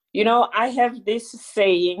I have this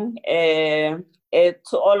saying to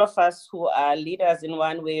all of us who are leaders in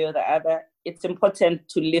one way or the other. It's important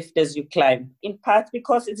to lift as you climb, in part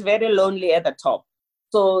because it's very lonely at the top.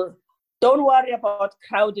 So don't worry about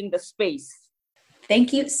crowding the space.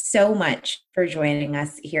 Thank you so much for joining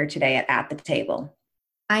us here today at the Table.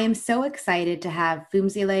 I am so excited to have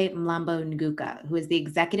Phumzile Mlambo Nguka, who is the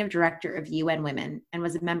Executive Director of UN Women and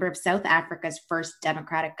was a member of South Africa's first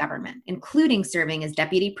democratic government, including serving as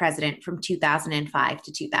Deputy President from 2005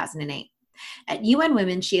 to 2008. At UN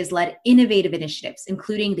Women, she has led innovative initiatives,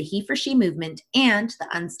 including the He for She movement and the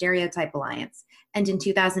Unstereotype Alliance, and in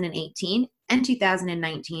 2018 and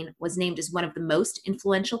 2019 was named as one of the most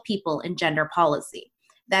influential people in gender policy.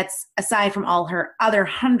 That's aside from all her other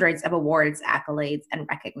hundreds of awards, accolades, and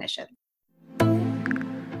recognition.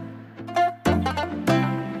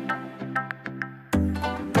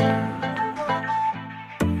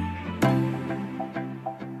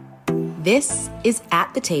 This is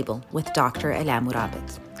At the Table with Dr. Ella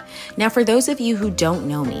Mourabit. Now, for those of you who don't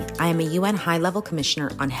know me, I am a UN High-Level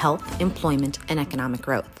Commissioner on Health, Employment, and Economic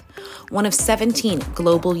Growth, one of 17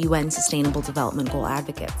 global UN Sustainable Development Goal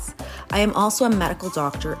advocates. I am also a medical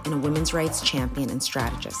doctor and a women's rights champion and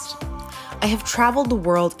strategist. I have traveled the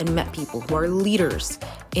world and met people who are leaders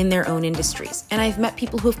in their own industries, and I've met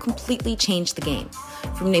people who have completely changed the game,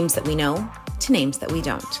 from names that we know to names that we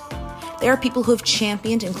don't. There are people who have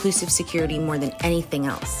championed inclusive security more than anything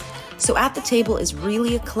else. So At the Table is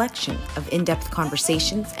really a collection of in-depth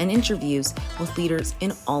conversations and interviews with leaders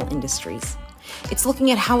in all industries. It's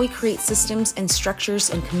looking at how we create systems and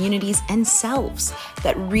structures and communities and selves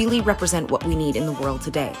that really represent what we need in the world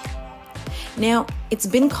today. Now, it's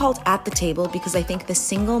been called At the Table because I think the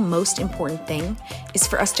single most important thing is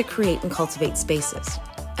for us to create and cultivate spaces.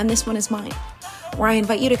 And this one is mine, where I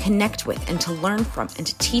invite you to connect with and to learn from and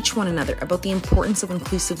to teach one another about the importance of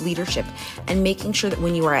inclusive leadership and making sure that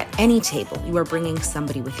when you are at any table, you are bringing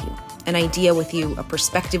somebody with you, an idea with you, a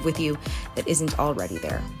perspective with you that isn't already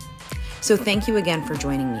there. So thank you again for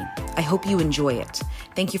joining me. I hope you enjoy it.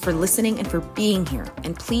 Thank you for listening and for being here.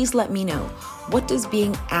 And please let me know, what does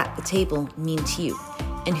being at the table mean to you?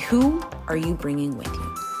 And who are you bringing with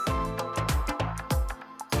you?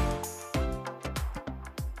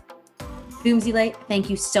 Phumzile, thank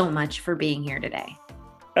you so much for being here today.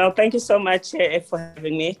 Well, thank you so much for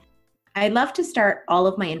having me. I'd love to start all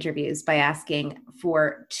of my interviews by asking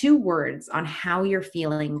for 2 words on how you're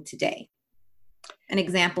feeling today. An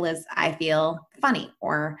example is, I feel funny,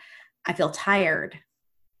 or I feel tired.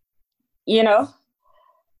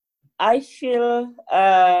 I feel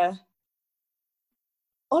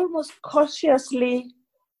almost cautiously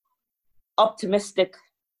optimistic.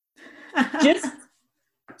 Just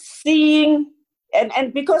seeing,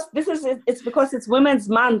 and because it's because it's Women's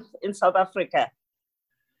Month in South Africa.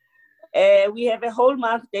 We have a whole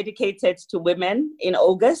month dedicated to women in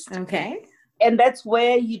August. Okay. And that's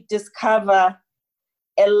where you discover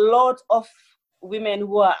a lot of women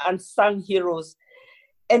who are unsung heroes.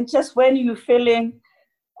 And just when you're feeling,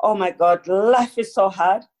 oh my God, life is so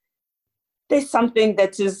hard, there's something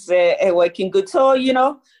that is working good. So,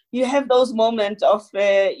 you have those moments of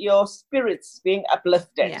your spirits being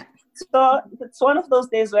uplifted. Yeah. So it's one of those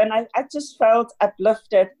days when I just felt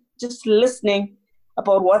uplifted, just listening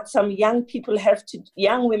about what some young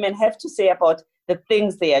women have to say about the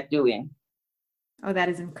things they are doing. Oh, that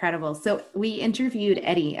is incredible. So I interviewed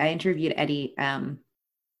Eddie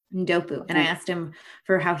Ndopu, and I asked him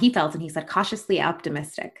for how he felt, and he said cautiously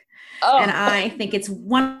optimistic. Oh. And I think it's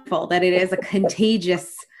wonderful that it is a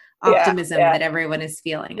contagious optimism that everyone is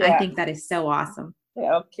feeling. Yeah. I think that is so awesome.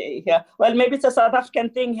 Yeah, okay. Yeah. Well, maybe it's a South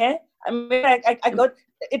African thing, hey? I mean, I got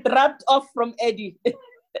it rubbed off from Eddie.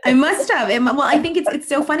 I must have. Well, I think it's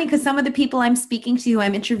so funny because some of the people I'm speaking to, who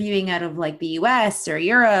I'm interviewing out of like the US or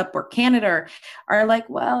Europe or Canada, are like,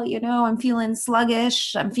 well, I'm feeling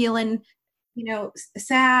sluggish. I'm feeling,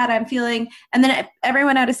 sad. And then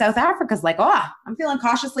everyone out of South Africa is like, oh, I'm feeling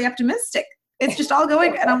cautiously optimistic. It's just all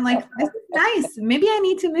going. And I'm like, this is nice. Maybe I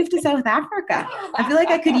need to move to South Africa. I feel like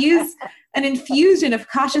I could use an infusion of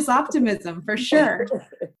cautious optimism for sure.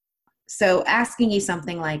 So asking you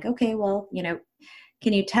something like, okay, well,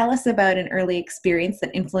 can you tell us about an early experience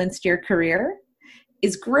that influenced your career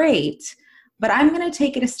is great, but I'm going to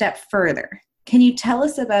take it a step further. Can you tell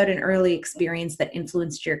us about an early experience that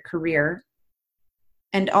influenced your career?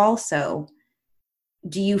 And also,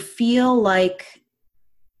 do you feel like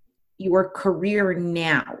your career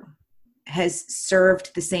now has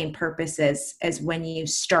served the same purpose as when you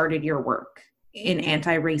started your work in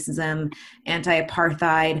anti-racism,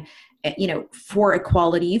 anti-apartheid, for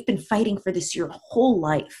equality? You've been fighting for this your whole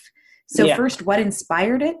life. So first, what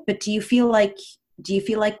inspired it? But do you feel like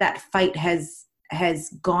that fight has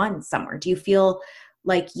gone somewhere? Do you feel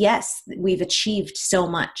like, yes, we've achieved so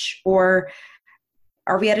much, or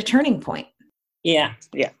are we at a turning point? Yeah.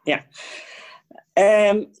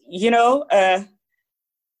 I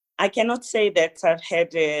cannot say that I've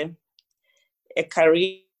had a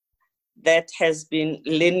career that has been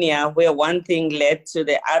linear, where one thing led to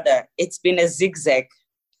the other. It's been a zigzag.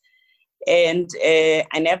 And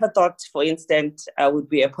I never thought, for instance, I would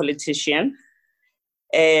be a politician.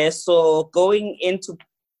 So going into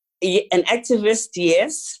an activist,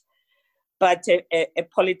 yes, but a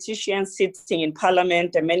politician sitting in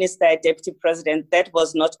parliament, a minister, a deputy president, that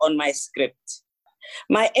was not on my script.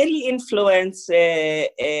 My early influence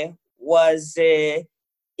was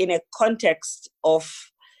in a context of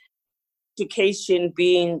education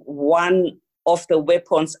being one of the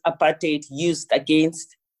weapons apartheid used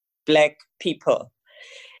against Black people.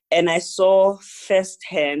 And I saw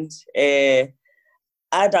firsthand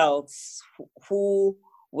adults who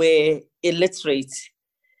were illiterate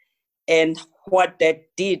and what that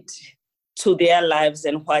did to their lives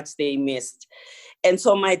and what they missed. And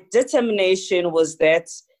so my determination was that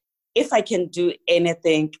if I can do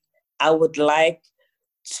anything, I would like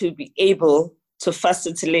to be able to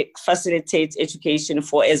facilitate education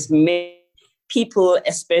for as many people,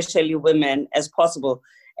 especially women, as possible.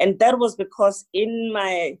 And that was because in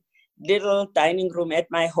my little dining room at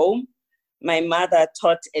my home, my mother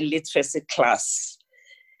taught a literacy class.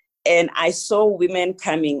 And I saw women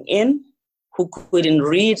coming in who couldn't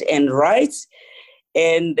read and write,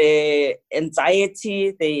 and the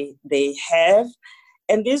anxiety they have.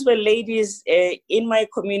 And these were ladies in my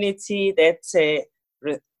community that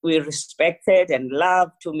we respected and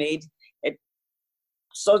loved, who made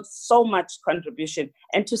so much contribution.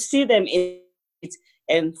 And to see them in it,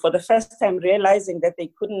 and for the first time realizing that they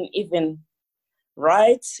couldn't even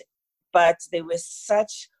write, but they were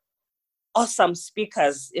such awesome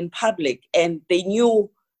speakers in public, and they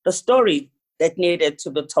knew the story that needed to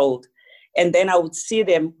be told. And then I would see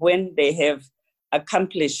them when they have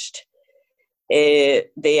accomplished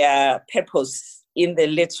their purpose in the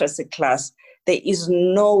literacy class. There is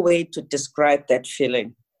no way to describe that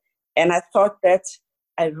feeling. And I thought that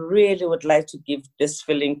I really would like to give this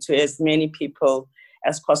feeling to as many people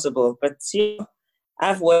as possible. But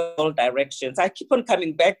I've worked all directions. I keep on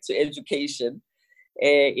coming back to education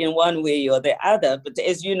in one way or the other. But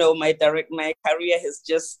as you know, my career has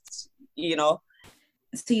just,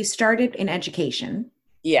 So you started in education.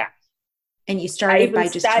 Yeah. And you started by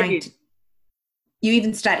just trying to... You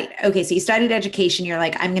even studied. Okay, so you studied education. You're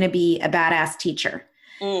like, I'm going to be a badass teacher.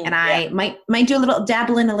 And I might do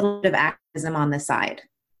dabble in a little bit of activism on the side.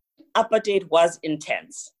 Apartheid was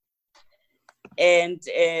intense. And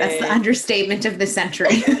that's the understatement of the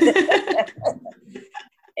century.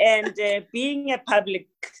 And being a public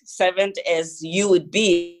servant, as you would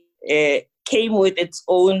be, came with its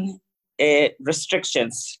own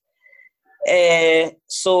restrictions.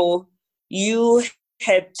 So you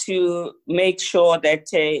had to make sure that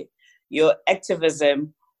your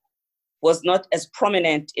activism was not as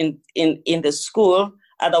prominent in the school.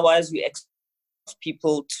 Otherwise, you expose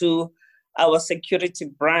people to our security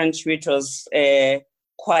branch, which was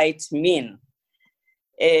quite mean.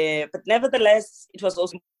 But nevertheless, it was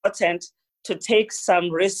also important to take some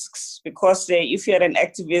risks, because if you're an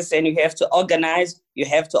activist and you have to organize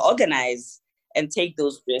and take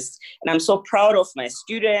those risks. And I'm so proud of my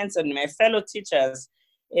students and my fellow teachers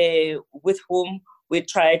with whom we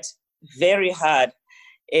tried very hard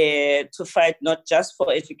to fight not just for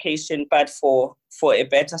education, but for a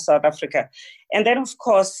better South Africa. And then, of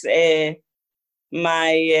course,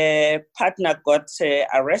 my partner got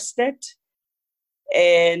arrested,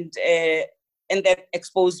 and that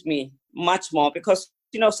exposed me much more, because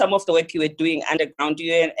some of the work you were doing underground,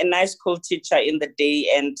 you were a nice school teacher in the day,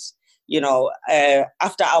 and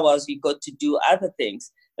after hours you got to do other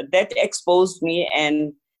things. But that exposed me,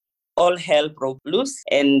 and all hell broke loose,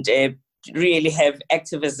 and really have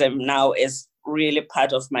activism now as really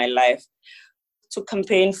part of my life. To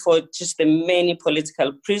campaign for just the many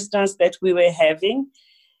political prisoners that we were having,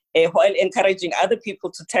 while encouraging other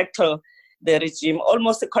people to tackle the regime.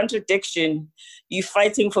 Almost a contradiction. You're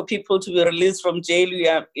fighting for people to be released from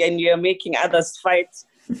jail, and you're making others fight,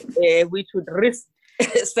 which would risk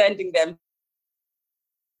sending them.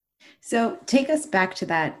 So take us back to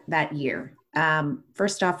that year.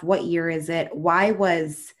 First off, what year is it? Why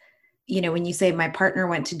was, when you say my partner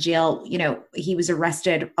went to jail, he was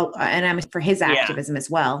arrested, and I'm for his activism as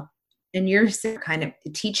well. And you're kind of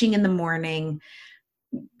teaching in the morning.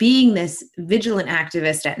 being this vigilant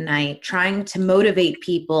activist at night, trying to motivate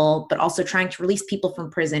people, but also trying to release people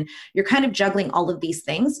from prison, you're kind of juggling all of these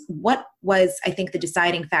things. What was, I think, the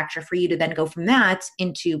deciding factor for you to then go from that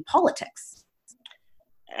into politics?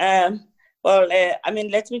 Let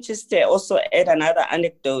me just also add another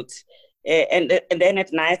anecdote. And then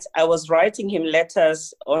at night, I was writing him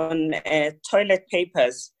letters on toilet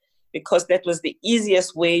papers, because that was the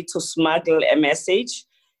easiest way to smuggle a message.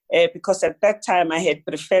 Because at that time, I had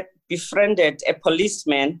befriended a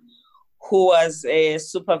policeman who was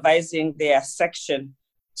supervising their section.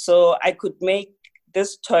 So I could make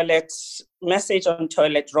this toilet message on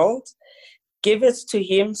toilet rolls, give it to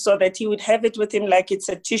him so that he would have it with him like it's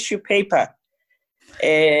a tissue paper.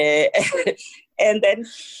 And then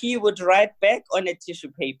he would write back on a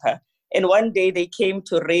tissue paper. And one day they came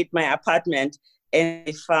to raid my apartment and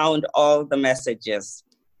they found all the messages.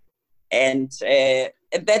 And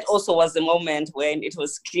that also was the moment when it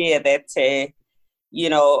was clear that, I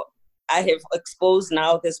have exposed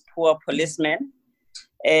now this poor policeman.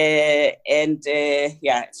 So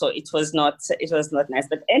it was not nice.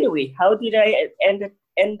 But anyway, how did I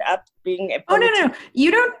end up being a politician? Oh, no.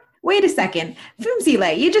 You don't. Wait a second.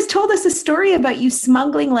 Phumzile, you just told us a story about you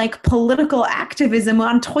smuggling like political activism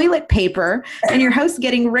on toilet paper and your house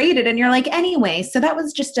getting raided. And you're like, anyway, so that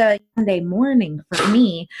was just a Sunday morning for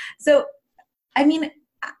me. So, I mean,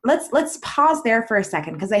 let's pause there for a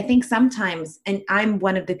second, because I think sometimes, and I'm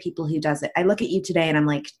one of the people who does it, I look at you today and I'm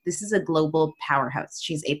like, this is a global powerhouse.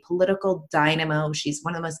 She's a political dynamo. She's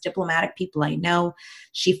one of the most diplomatic people I know.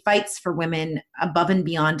 She fights for women above and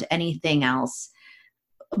beyond anything else.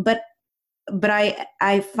 But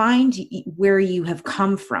I find where you have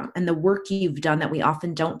come from and the work you've done that we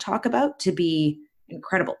often don't talk about to be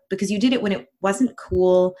incredible, because you did it when it wasn't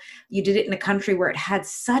cool. You did it in a country where it had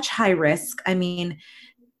such high risk. I mean,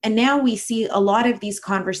 and now we see a lot of these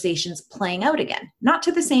conversations playing out again, not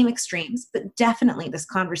to the same extremes, but definitely this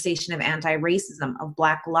conversation of anti-racism, of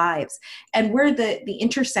Black lives, and where the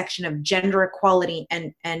intersection of gender equality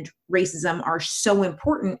and racism are so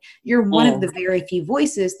important. You're one of the very few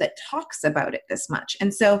voices that talks about it this much.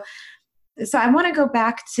 And so I want to go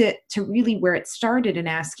back to really where it started and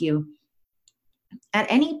ask you, at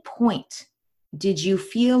any point, did you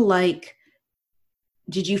feel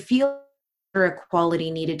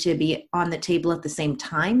equality needed to be on the table at the same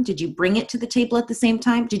time? Did you bring it to the table at the same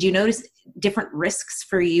time? Did you notice different risks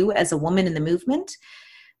for you as a woman in the movement?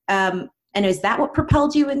 And is that what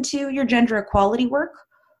propelled you into your gender equality work?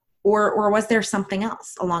 Or was there something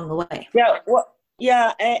else along the way?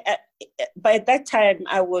 By that time,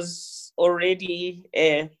 I was already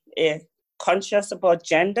conscious about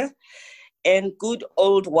gender, and good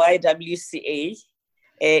old YWCA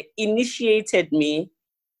initiated me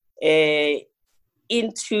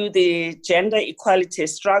into the gender equality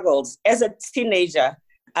struggles. As a teenager,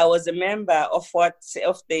 I was a member of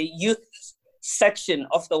the youth section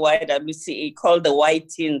of the YWCA called the Y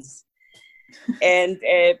Teens. And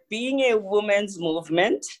being a women's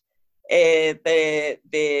movement,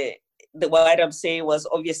 the YWCA was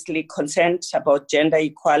obviously concerned about gender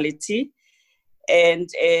equality. And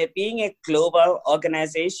being a global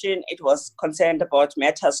organization, it was concerned about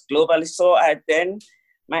matters globally. So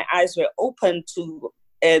my eyes were open to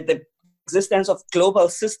the existence of global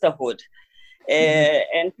sisterhood.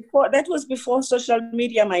 And that was before social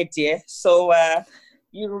media, my dear. So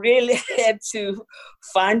you really had to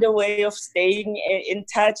find a way of staying in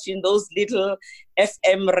touch in those little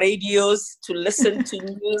FM radios to listen to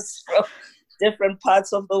news from different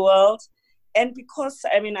parts of the world. And because,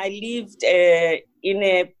 I lived in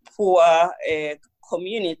a poor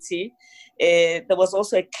community, there was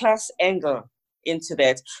also a class angle into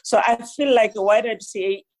that. So I feel like the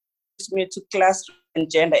YWCA introduced me to class and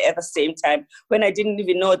gender at the same time, when I didn't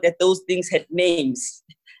even know that those things had names.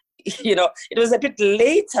 It was a bit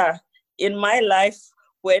later in my life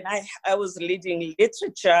when I was reading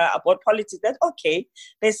literature about politics that, okay,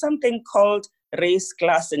 there's something called race,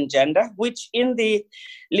 class, and gender, which in the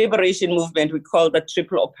liberation movement, we call the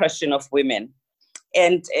triple oppression of women.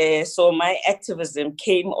 And so my activism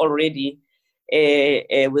came already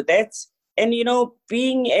with that. And,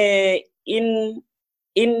 being in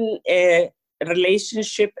a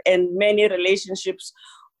relationship, and many relationships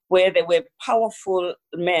where there were powerful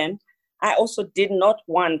men, I also did not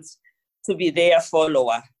want to be their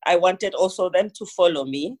follower. I wanted also them to follow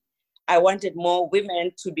me. I wanted more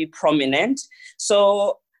women to be prominent.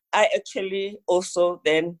 So I actually also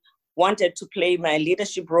then wanted to play my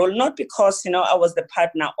leadership role, not because, I was the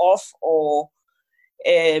partner of, or,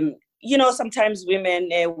 sometimes women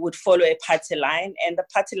would follow a party line, and the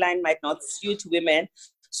party line might not suit women.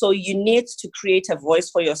 So you need to create a voice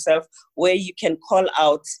for yourself where you can call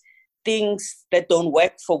out things that don't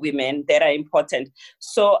work for women that are important.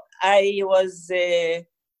 So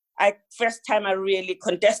first time I really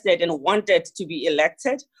contested and wanted to be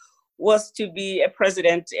elected was to be a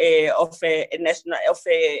president of an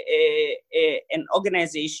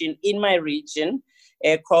organization in my region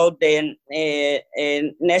called the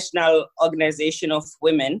National Organization of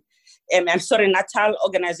Women. Natal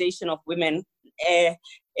Organization of Women,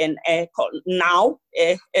 called NOW,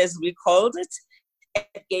 as we called it.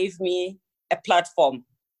 It gave me a platform,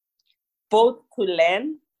 both to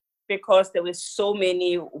learn, because there were so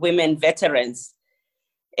many women veterans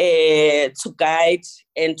to guide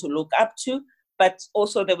and to look up to, but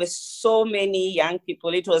also there were so many young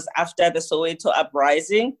people. It was after the Soweto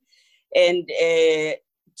uprising, and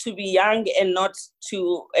to be young and not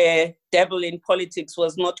to dabble in politics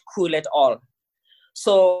was not cool at all.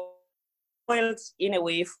 So, in a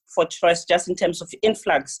way, for choice, just in terms of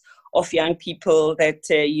influx of young people that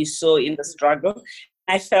you saw in the struggle.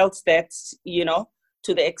 I felt that,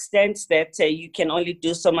 to the extent that you can only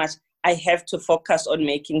do so much, I have to focus on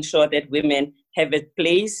making sure that women have a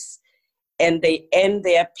place, and they earn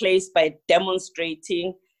their place by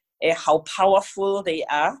demonstrating how powerful they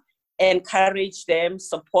are, encourage them,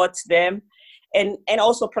 support them, and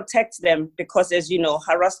also protect them, because, as you know,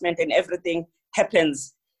 harassment and everything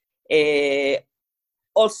happens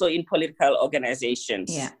also in political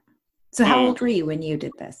organizations. Yeah. So how old were you when you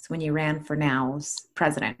did this, when you ran for NOW's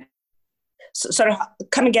president? Sorry,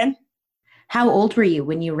 come again? How old were you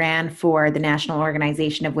when you ran for the National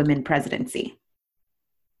Organization of Women presidency?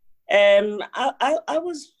 I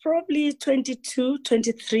was probably 22,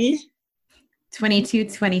 23. 22,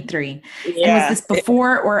 23. Yeah. And was this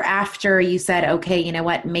before or after you said, okay, you know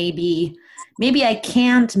what, maybe I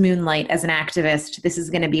can't moonlight as an activist. This is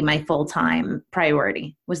going to be my full-time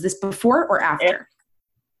priority. Was this before or after?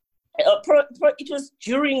 It was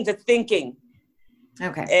during the thinking.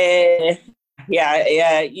 Okay.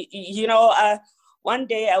 One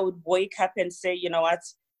day I would wake up and say, you know what,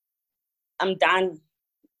 I'm done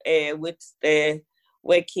with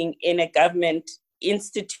working in a government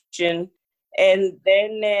institution. And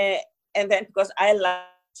then because I love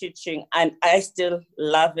teaching and I still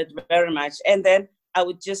love it very much. And then I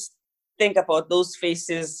would just think about those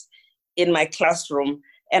faces in my classroom,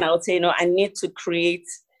 and I would say, I need to create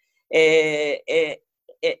an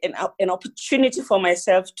opportunity for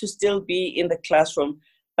myself to still be in the classroom.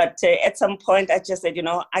 But at some point I just said,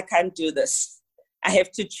 I can't do this. I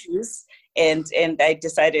have to choose. And I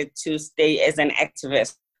decided to stay as an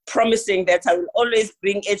activist, promising that I will always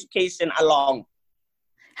bring education along.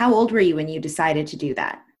 How old were you when you decided to do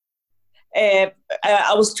that? I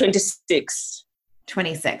was 26.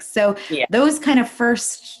 26. So yeah.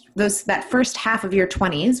 that first half of your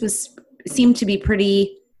 20s seemed to be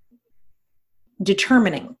pretty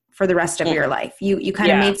determining for the rest of your life. You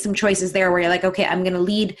kind of made some choices there where you're like, okay, I'm going to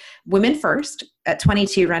lead women first at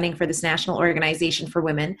 22, running for this National Organization for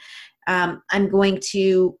Women. I'm going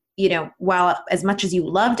to, while as much as you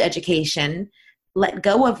loved education, let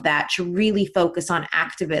go of that to really focus on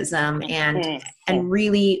activism and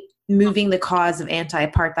really moving the cause of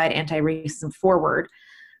anti-apartheid, anti-racism forward.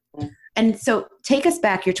 And so take us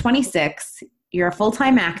back. You're 26. You're a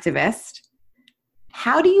full-time activist.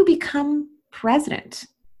 How do you become president?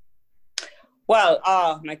 Well,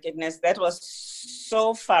 oh my goodness, that was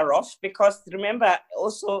so far off, because remember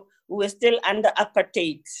also we were still under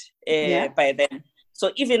apartheid by then.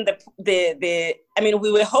 So even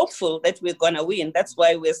we were hopeful that we're gonna win. That's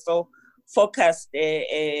why we're so focused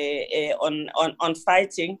on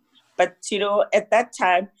fighting. But at that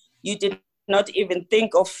time, you did not even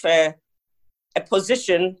think of a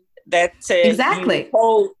position that exactly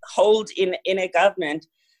you hold in a government.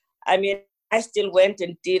 I mean, I still went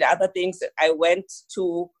and did other things. I went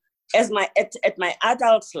to, at my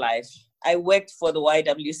adult life, I worked for the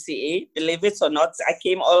YWCA, believe it or not. I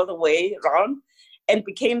came all the way around and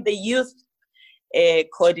became the youth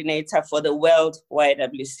coordinator for the World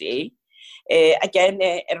YWCA. Again,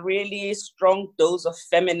 a really strong dose of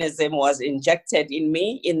feminism was injected in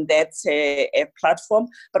me in that platform,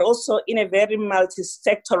 but also in a very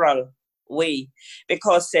multi-sectoral way,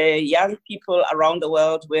 because young people around the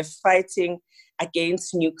world were fighting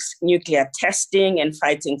against nuclear testing and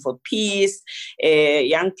fighting for peace.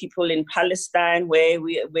 Young people in Palestine, where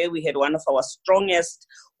we had one of our strongest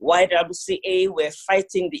YWCA, were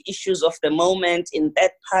fighting the issues of the moment in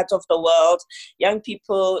that part of the world. Young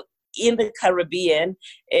people in the Caribbean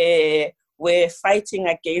were fighting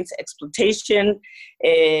against exploitation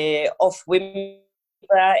of women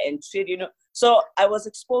and children. So I was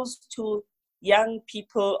exposed to young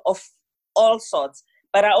people of all sorts.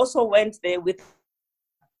 But I also went there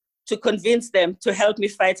to convince them to help me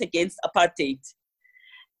fight against apartheid.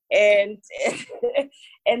 And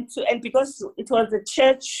and because it was a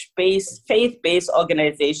church-based, faith-based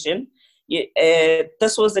organization,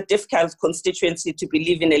 this was a difficult constituency to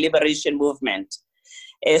believe in a liberation movement.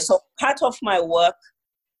 So part of my work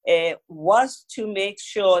was to make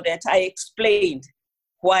sure that I explained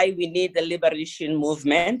why we need the liberation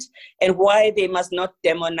movement and why they must not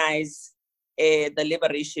demonize the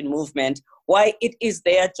liberation movement, why it is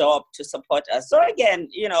their job to support us. So again,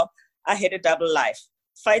 I had a double life,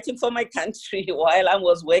 fighting for my country while I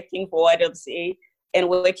was working for YWCA and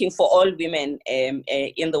working for all women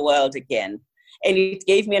in the world again. And it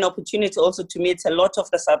gave me an opportunity also to meet a lot of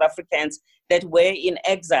the South Africans that were in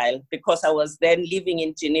exile, because I was then living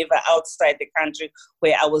in Geneva outside the country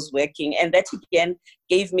where I was working. And that again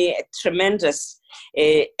gave me a tremendous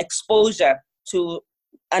exposure to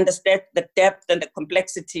understand the depth and the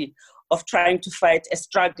complexity of trying to fight a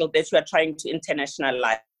struggle that you are trying to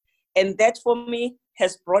internationalize. And that for me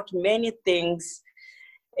has brought many things,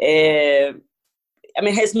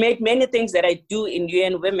 has made many things that I do in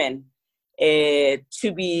UN Women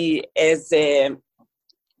to be as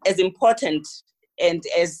important and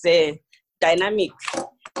as dynamic,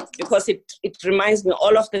 because it reminds me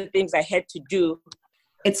all of the things I had to do.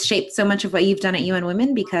 It's shaped so much of what you've done at UN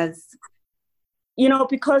Women because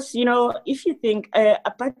if you think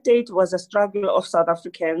apartheid was a struggle of South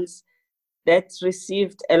Africans that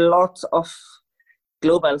received a lot of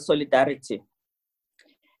global solidarity.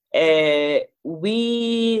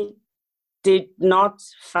 We did not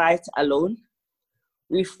fight alone.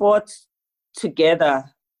 We fought together,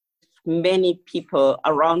 many people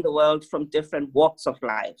around the world from different walks of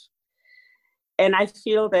life. And I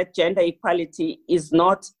feel that gender equality is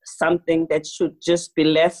not something that should just be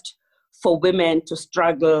left for women to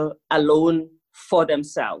struggle alone for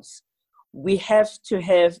themselves. We have to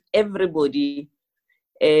have everybody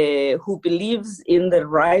who believes in the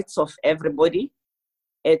rights of everybody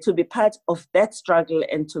to be part of that struggle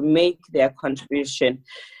and to make their contribution.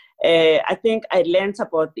 I think I learned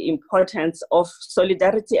about the importance of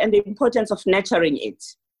solidarity and the importance of nurturing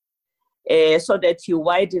it, so that you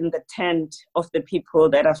widen the tent of the people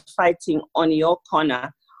that are fighting on your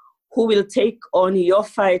corner, who will take on your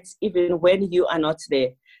fights even when you are not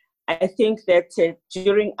there. I think that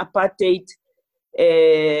during apartheid,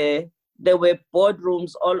 there were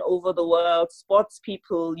boardrooms all over the world, sports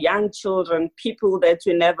people, young children, people that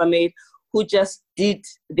we never made, who just did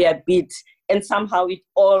their bit. And somehow it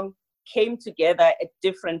all came together at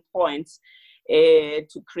different points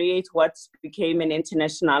to create what became an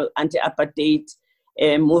international anti-apartheid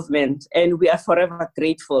movement. And we are forever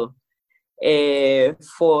grateful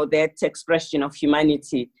for that expression of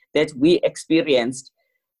humanity that we experienced.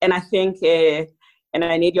 And I think, and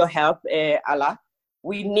I need your help, Ala,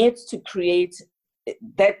 we need to create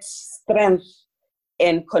that strength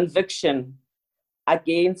and conviction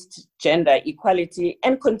against gender equality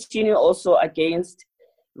and continue also against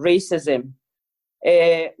racism,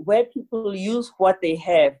 where people use what they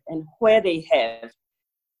have and where they have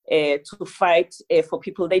to fight for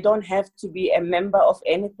people. They don't have to be a member of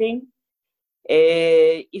anything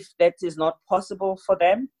if that is not possible for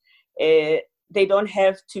them. They don't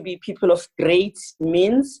have to be people of great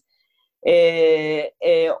means,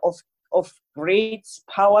 of great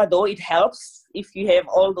power, though it helps if you have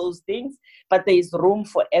all those things, but there is room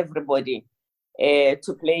for everybody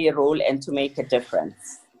to play a role and to make a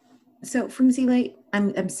difference. So Phumzile,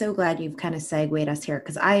 I'm so glad you've kind of segued us here,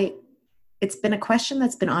 because it's been a question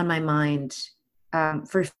that's been on my mind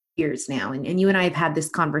for years now, and you and I have had this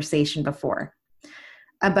conversation before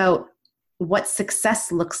about what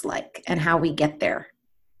success looks like and how we get there.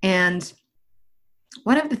 And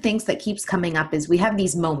one of the things that keeps coming up is we have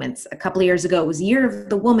these moments. A couple of years ago, it was Year of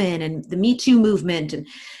the Woman and the Me Too movement.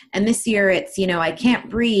 And this year it's, I Can't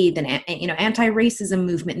Breathe and, anti-racism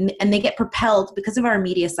movement. And they get propelled because of our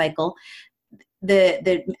media cycle.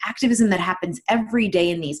 The activism that happens every day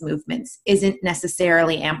in these movements isn't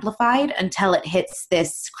necessarily amplified until it hits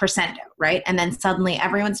this crescendo, right? And then suddenly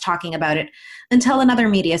everyone's talking about it until another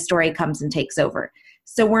media story comes and takes over.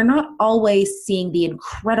 So we're not always seeing the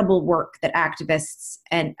incredible work that activists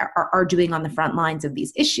are doing on the front lines of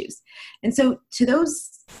these issues. And so to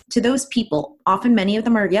those people, often many of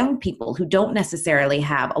them are young people who don't necessarily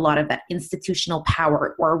have a lot of that institutional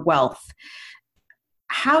power or wealth.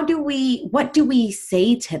 What do we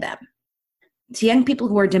say to them? To young people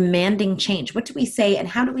who are demanding change, what do we say, and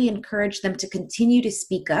how do we encourage them to continue to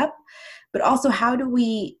speak up? But also, how do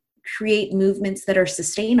we create movements that are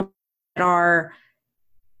sustainable, that are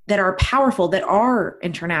that are powerful, that are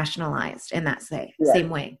internationalized in that same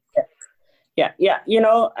way? Yeah.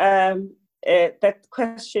 That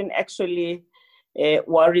question actually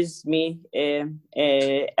worries me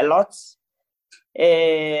a lot,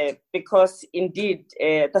 because indeed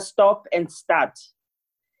the stop and start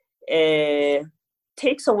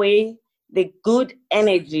takes away the good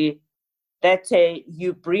energy that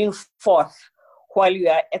you bring forth while you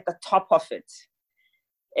are at the top of it.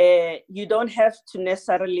 You don't have to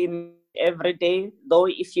necessarily every day, though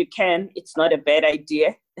if you can, it's not a bad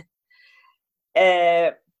idea.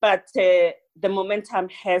 But the momentum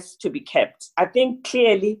has to be kept. I think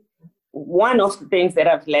clearly one of the things that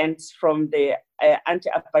I've learned from the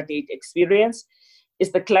anti-apartheid experience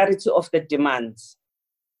is the clarity of the demands.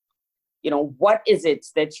 What is it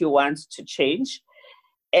that you want to change?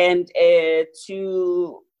 And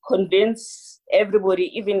to convince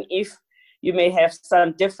everybody, even if you may have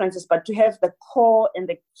some differences, but to have the core and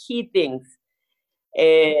the key things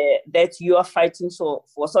that you are fighting for,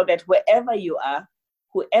 so that wherever you are,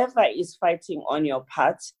 whoever is fighting on your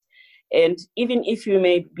part, and even if you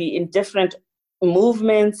may be in different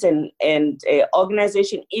movements and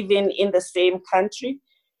organization, even in the same country,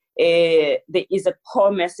 there is a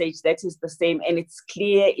core message that is the same, and it's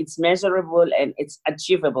clear, it's measurable, and it's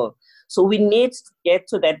achievable. So we need to get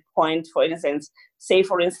to that point. For instance,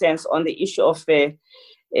 on the issue of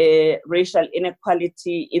racial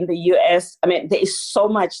inequality in the US. I mean, there is so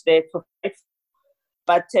much there to fight,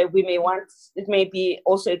 but it may be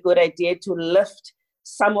also a good idea to lift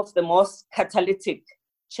some of the most catalytic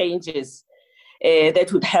changes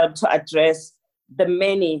that would help to address the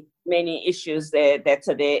many issues that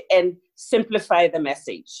are there and simplify the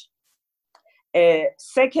message.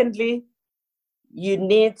 Secondly, you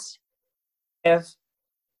need to have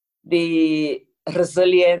the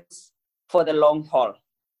resilience for the long haul.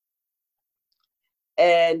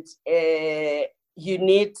 And you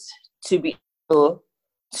need to be able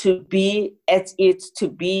to be at it, to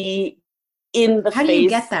be in the How do you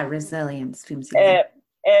get that resilience, Phumzile?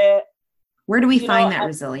 Where do we find that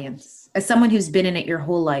resilience? As someone who's been in it your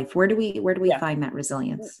whole life, where do we find that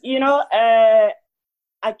resilience? I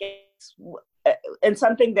guess, and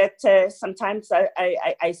something that sometimes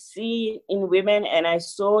I see in women, and I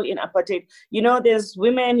saw in apartheid, there's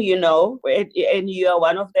women, and you are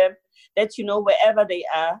one of them, that, wherever they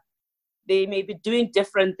are, they may be doing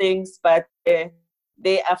different things, but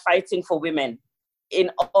they are fighting for women in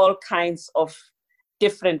all kinds of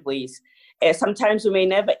different ways. Sometimes we may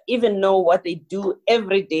never even know what they do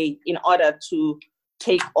every day in order to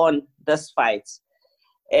take on this fight.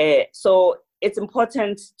 So it's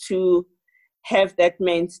important to have that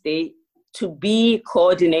mainstay, to be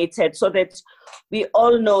coordinated, so that we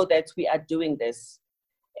all know that we are doing this.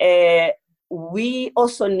 We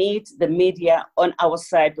also need the media on our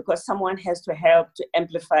side, because someone has to help to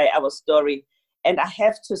amplify our story. And I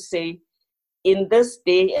have to say, in this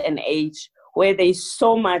day and age where there's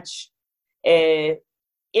so much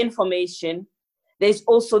information, there's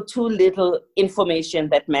also too little information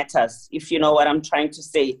that matters, if you know what I'm trying to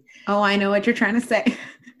say. Oh, I know what you're trying to say.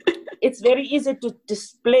 It's very easy to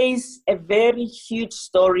displace a very huge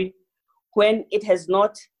story when it has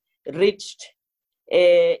not reached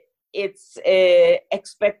its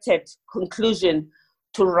expected conclusion,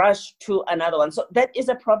 to rush to another one. So that is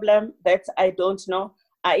a problem that I don't know.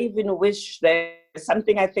 I even wish that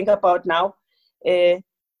something I think about now.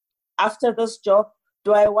 After this job,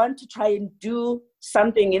 do I want to try and do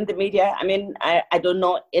something in the media? I mean, I don't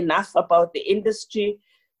know enough about the industry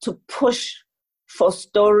to push for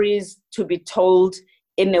stories to be told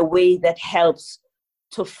in a way that helps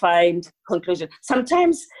to find conclusion.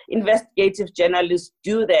 Sometimes investigative journalists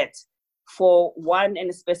do that for one and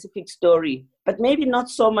a specific story, but maybe not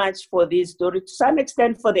so much for this story. To some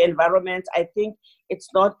extent for the environment, I think it's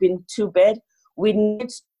not been too bad. We need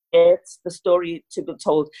to get the story to be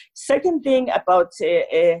told. Second thing about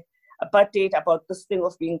about this thing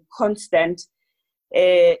of being constant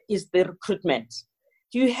is the recruitment.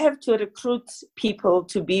 You have to recruit people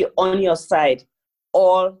to be on your side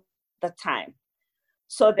all the time,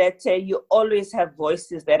 so that you always have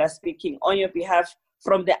voices that are speaking on your behalf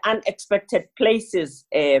from the unexpected places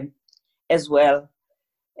as well.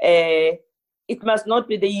 It must not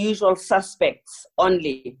be the usual suspects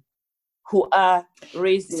only who are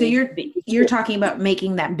raising. So you're talking about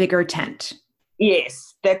making that bigger tent.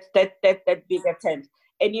 Yes, that bigger tent.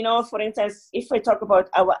 And for instance, if I talk about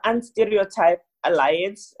our Unstereotype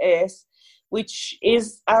Alliance, which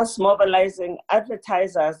is us mobilizing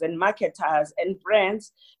advertisers and marketers and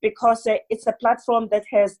brands, because it's a platform that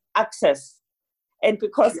has access. And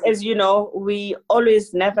because, as you know, we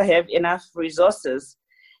always never have enough resources,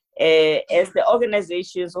 as the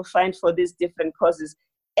organizations who find for these different causes,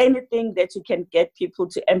 anything that you can get people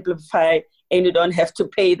to amplify and you don't have to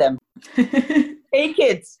pay them. Take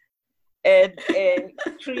it and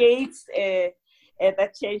create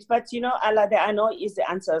that change. But, Ala, there are no easy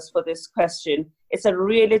answers for this question. It's a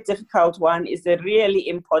really difficult one. It's a really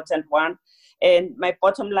important one. And my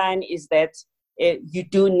bottom line is that you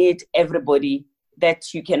do need everybody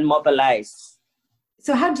that you can mobilize.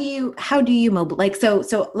 So how do you mobilize?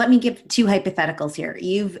 So let me give two hypotheticals here.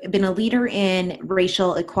 You've been a leader in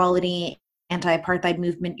racial equality, anti-apartheid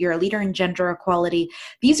movement. You're a leader in gender equality.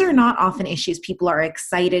 These are not often issues people are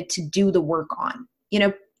excited to do the work on.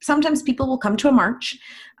 Sometimes people will come to a march,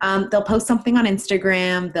 they'll post something on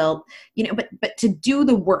Instagram, but to do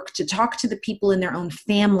the work, to talk to the people in their own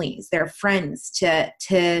families, their friends, to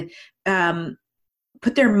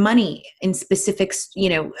put their money in specific,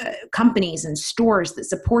 companies and stores that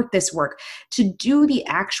support this work. To do the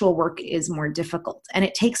actual work is more difficult, and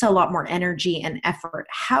it takes a lot more energy and effort.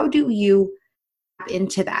 How do you tap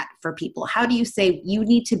into that for people? How do you say, you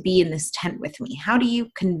need to be in this tent with me? How do you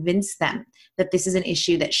convince them that this is an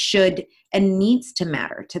issue that should and needs to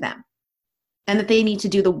matter to them, and that they need to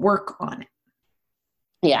do the work on it?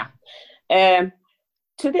 Yeah.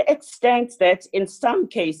 To the extent that in some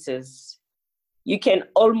cases, you can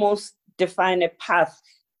almost define a path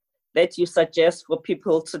that you suggest for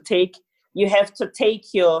people to take. You have to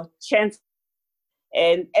take your chance.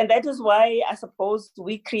 And that is why I suppose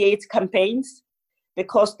we create campaigns,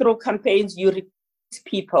 because through campaigns, you recruit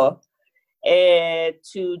people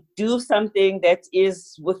to do something that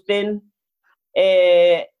is within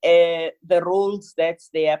the roles that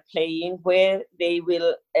they are playing, where they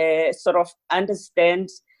will sort of understand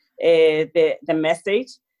the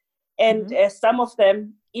message. And some of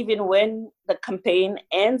them, even when the campaign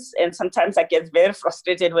ends, and sometimes I get very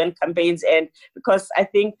frustrated when campaigns end, because I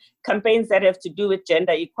think campaigns that have to do with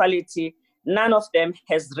gender equality, none of them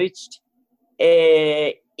has reached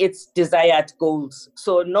its desired goals.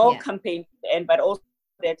 So no campaign end, but also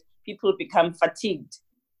that people become fatigued,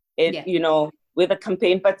 with the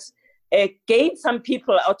campaign. But gain some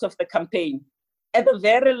people out of the campaign. At the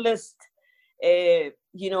very least,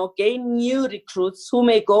 gain new recruits who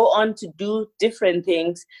may go on to do different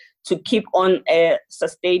things to keep on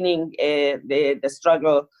sustaining the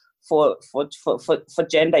struggle for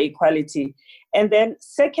gender equality. And then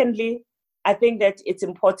secondly, I think that it's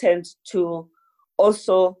important to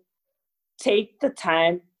also take the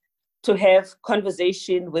time to have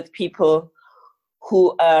conversation with people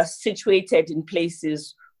who are situated in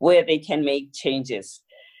places where they can make changes.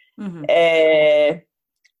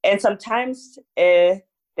 And sometimes they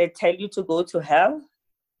tell you to go to hell,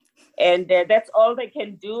 and that's all they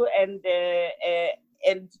can do. And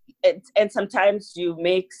sometimes you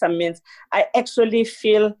make some means. I actually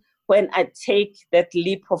feel when I take that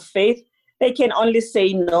leap of faith, they can only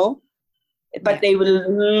say no, but they will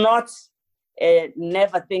not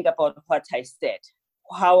never think about what I said,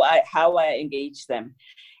 how I engage them.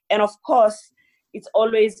 And of course, it's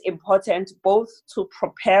always important both to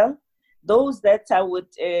propel those that I would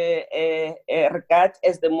regard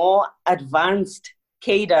as the more advanced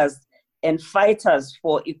cadres and fighters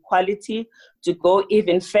for equality to go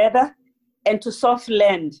even further, and to soft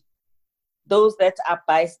land those that are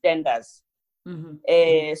bystanders,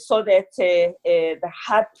 so that the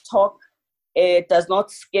hard talk does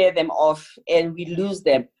not scare them off and we lose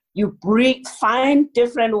them. You find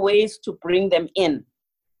different ways to bring them in,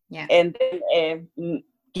 and then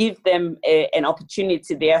give them an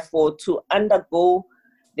opportunity, therefore, to undergo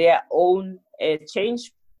their own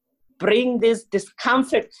change, bring this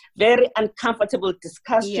discomfort, very uncomfortable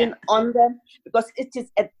discussion on them, because it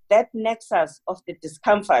is at that nexus of the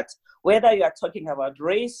discomfort, whether you are talking about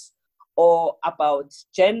race or about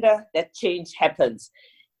gender, that change happens.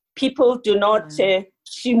 People do not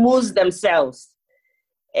schmooze themselves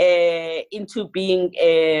into being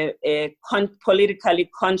politically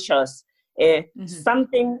conscious.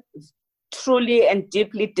 Something truly and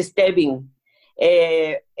deeply disturbing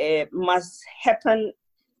must happen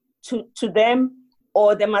to them,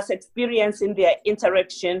 or they must experience in their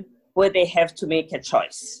interaction where they have to make a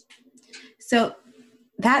choice. So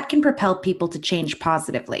that can propel people to change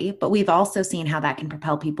positively, but we've also seen how that can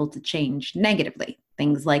propel people to change negatively.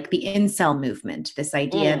 Things like the incel movement, this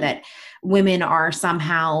idea that women are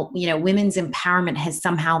somehow, women's empowerment has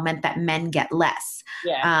somehow meant that men get less.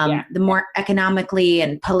 The more economically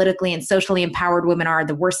and politically and socially empowered women are,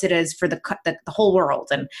 the worse it is for the whole world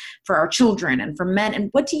and for our children and for men. And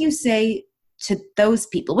what do you say to those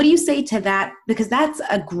people? What do you say to that? Because that's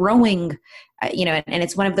a growing, and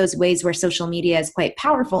it's one of those ways where social media is quite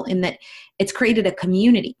powerful in that it's created a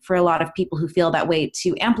community for a lot of people who feel that way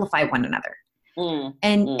to amplify one another.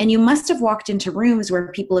 And you must have walked into rooms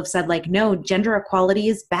where people have said, like, no, gender equality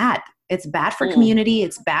is bad. It's bad for community.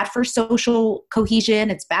 It's bad for social cohesion.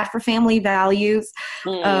 It's bad for family values.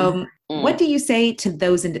 What do you say to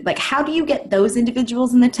those? Like, how do you get those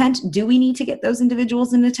individuals in the tent? Do we need to get those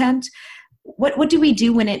individuals in the tent? What do we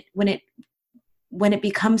do when it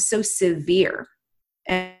becomes so severe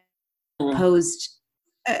and posed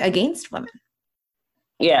against women?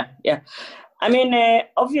 Yeah. I mean,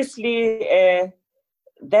 obviously,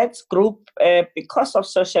 that group, because of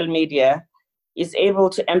social media, is able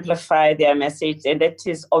to amplify their message, and that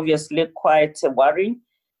is obviously quite worrying,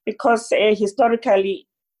 because historically,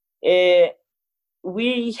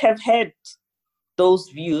 we have had those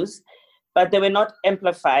views, but they were not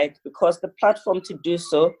amplified because the platform to do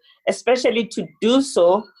so, especially to do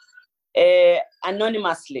so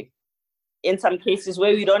anonymously, in some cases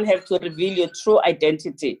where you don't have to reveal your true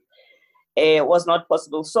identity, was not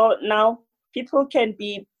possible. So now people can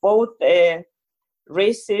be both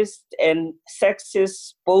racist and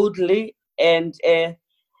sexist boldly, and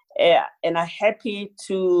are happy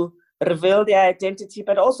to reveal their identity,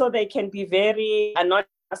 but also they can be very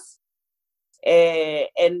anonymous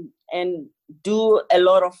and do a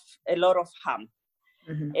lot of harm.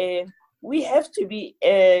 We have to be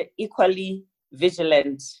equally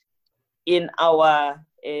vigilant in our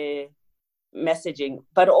messaging,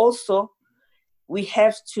 but also we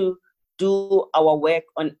have to do our work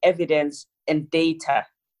on evidence and data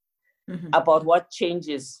about what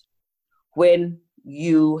changes when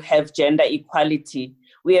you have gender equality.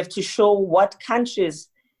 We have to show what countries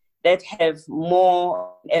that have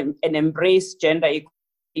more and embrace gender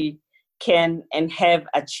equality can and have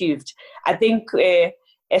achieved. I think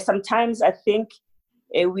sometimes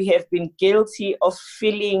we have been guilty of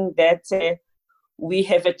feeling that we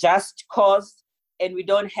have a just cause and we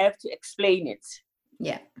don't have to explain it.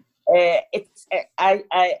 Yeah.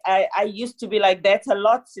 I used to be like that a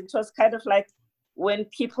lot. It was kind of like when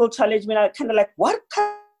people challenge me, I kind of like, what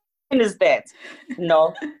kind is that?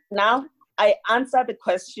 No. Now I answer the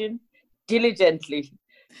question diligently,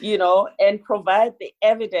 and provide the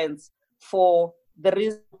evidence for the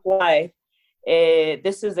reason why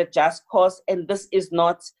this is a just cause and this is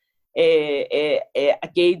not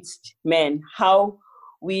against men. How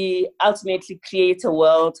we ultimately create a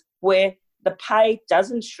world where the pie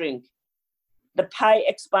doesn't shrink, the pie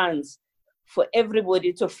expands for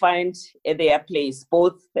everybody to find their place,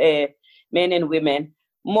 both men and women.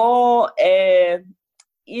 More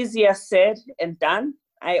easier said and done.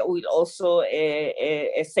 I would also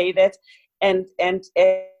say that, and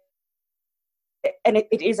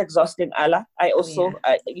it is exhausting, Ala. I also,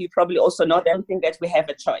 you probably also know, don't think that we have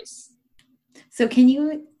a choice. So can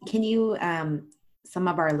you some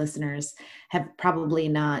of our listeners have probably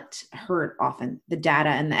not heard often the data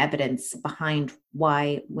and the evidence behind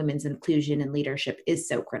why women's inclusion and leadership is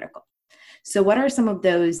so critical. So what are some of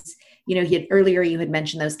those, earlier you had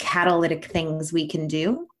mentioned those catalytic things we can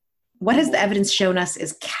do. What has the evidence shown us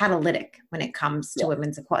is catalytic when it comes to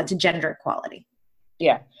women's equality, to gender equality?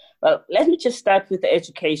 Yeah. Well, let me just start with the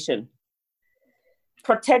education.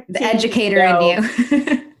 Protecting the educator girls, in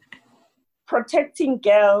you. Protecting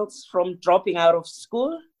girls from dropping out of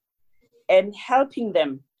school and helping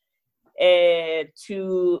them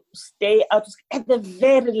to stay out, at the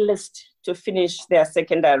very least, to finish their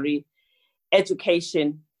secondary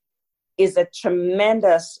education is a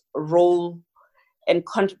tremendous role and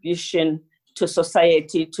contribution to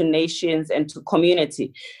society, to nations, and to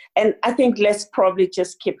community. And I think let's probably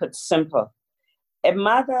just keep it simple. A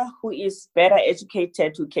mother who is better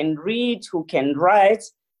educated, who can read, who can write,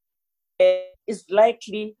 is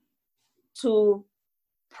likely to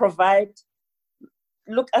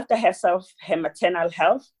look after herself, her maternal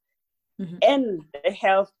health, and the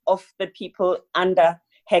health of the people under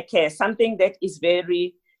her care, something that is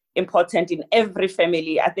very important in every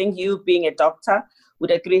family. I think you, being a doctor,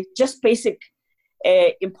 would agree, just basic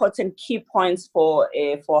important key points for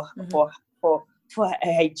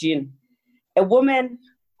hygiene. A woman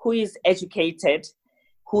who is educated,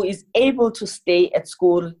 who is able to stay at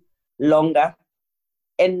school longer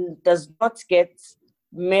and does not get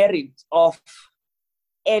married off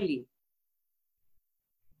early,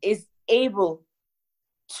 is able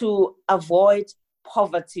to avoid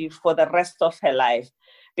poverty for the rest of her life,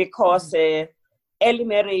 because early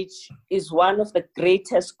marriage is one of the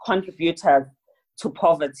greatest contributors to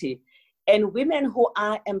poverty. And women who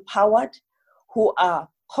are empowered, who are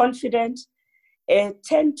confident,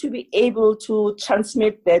 tend to be able to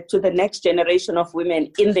transmit that to the next generation of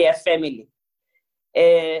women in their family,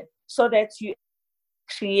 so that you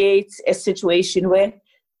create a situation where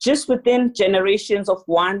just within generations of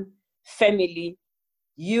one family,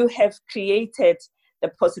 you have created the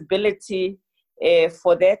possibility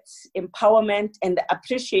for that empowerment and the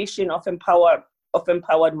appreciation of empowered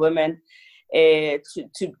women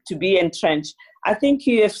to be entrenched. I think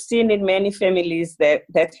you have seen in many families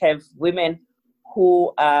that have women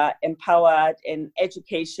who are empowered in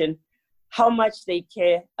education, how much they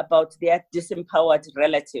care about their disempowered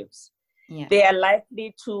relatives. Yeah. They are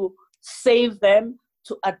likely to save them,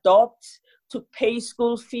 to adopt, to pay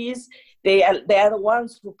school fees. They are the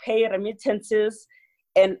ones who pay remittances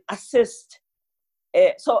and assist.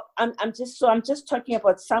 So I'm just talking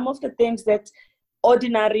about some of the things that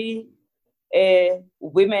ordinary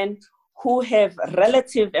women who have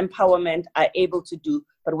relative empowerment are able to do.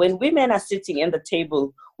 But when women are sitting at the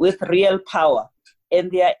table with real power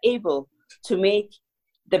and they are able to make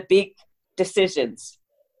the big decisions,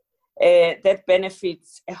 that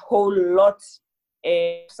benefits a whole lot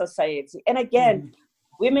of society. And again,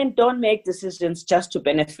 women don't make decisions just to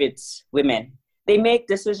benefit women. They make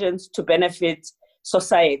decisions to benefit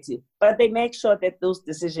society, but they make sure that those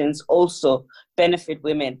decisions also benefit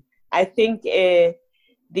women. I think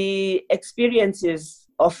the experiences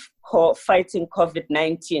of fighting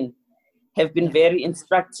COVID-19 have been very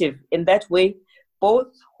instructive in that way, both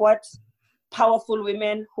what powerful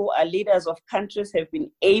women who are leaders of countries have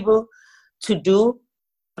been able to do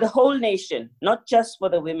for the whole nation, not just for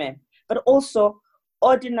the women, but also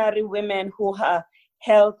ordinary women who are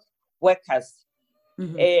health workers,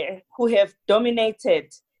 who have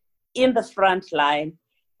dominated in the front line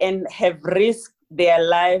and have risked their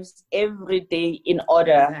lives every day in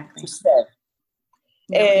order to serve.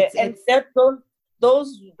 And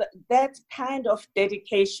that kind of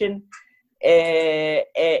dedication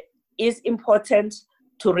is important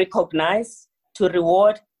to recognize, to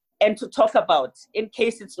reward, and to talk about in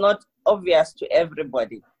case it's not obvious to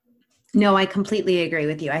everybody. No, I completely agree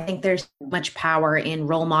with you. I think there's much power in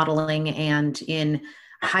role modeling and in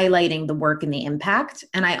highlighting the work and the impact.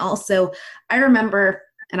 And I remember,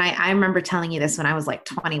 and I remember telling you this when I was like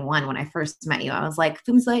 21, when I first met you, I was like,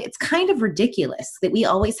 Phumzile, it's kind of ridiculous that we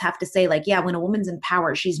always have to say like, yeah, when a woman's in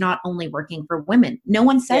power, she's not only working for women. No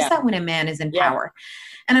one says that when a man is in power.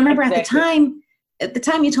 And I remember at the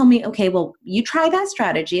time you told me, okay, well, you try that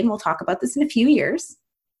strategy and we'll talk about this in a few years.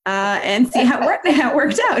 And see how it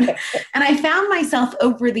worked out. And I found myself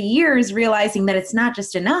over the years realizing that it's not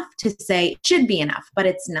just enough to say it should be enough, but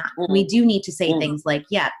it's not. We do need to say things like,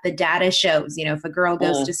 yeah, the data shows, if a girl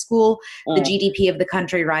goes to school, the GDP of the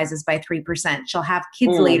country rises by 3%. She'll have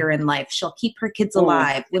kids later in life. She'll keep her kids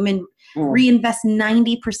alive. Women reinvest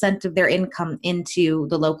 90% of their income into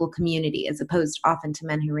the local community, as opposed often to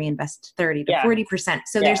men who reinvest 30 to 40%.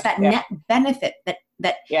 So there's that net benefit that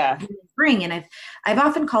bring. And I've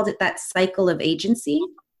often called it that cycle of agency.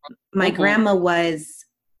 My grandma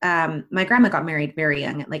got married very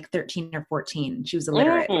young at like 13 or 14. She was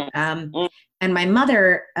illiterate. And my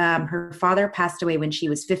mother, her father passed away when she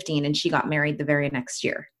was 15 and she got married the very next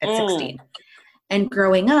year at 16. And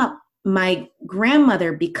growing up, my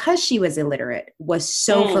grandmother, because she was illiterate, was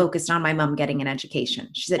so focused on my mom getting an education.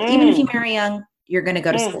 She said, even if you marry young, you're going to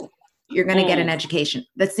go to school. You're going to get an education.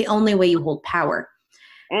 That's the only way you hold power.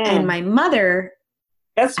 And my mother...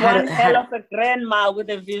 That's one hell of a grandma with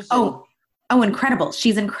a vision. Oh, incredible.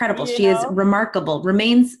 She's incredible. She is remarkable,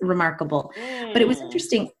 remains remarkable. But it was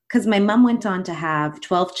interesting because my mom went on to have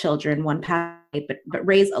 12 children, one passed away, but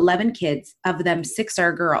raised 11 kids. Of them, 6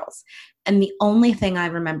 are girls. And the only thing I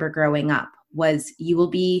remember growing up was you will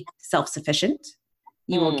be self-sufficient.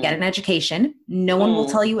 You will get an education. No one will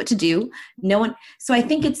tell you what to do. No one. So I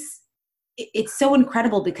think it's so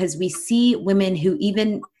incredible because we see women who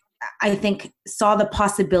even, I think, saw the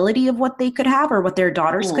possibility of what they could have or what their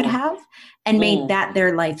daughters could have and made that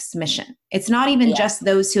their life's mission. It's not even just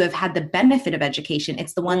those who have had the benefit of education.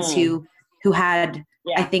 It's the ones who had,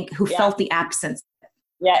 I think, who felt the absence.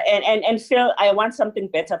 Yeah, and feel I want something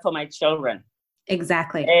better for my children.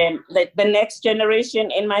 Exactly. And the next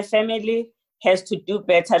generation in my family has to do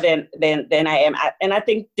better than I am. And I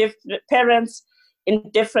think parents in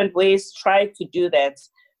different ways try to do that.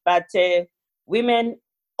 But women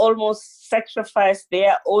almost sacrifice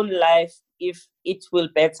their own life if it will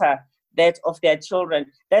better that of their children.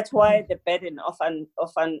 That's why the burden of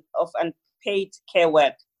unpaid care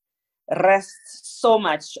work rests so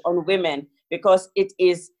much on women, because it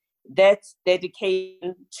is that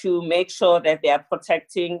dedication to make sure that they are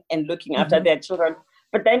protecting and looking after their children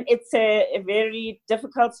But then it's a very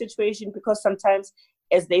difficult situation because sometimes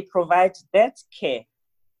as they provide that care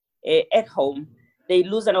at home, they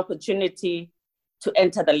lose an opportunity to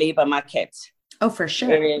enter the labor market. Oh, for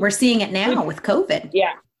sure. We're seeing it now with COVID.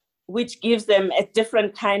 Yeah, which gives them a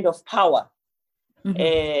different kind of power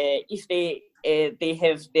if they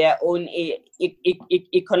have their own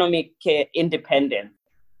economic independence.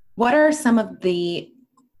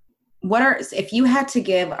 If you had to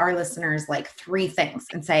give our listeners like 3 things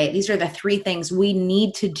and say, these are the 3 things we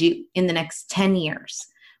need to do in the next 10 years,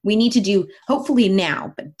 we need to do hopefully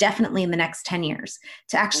now, but definitely in the next 10 years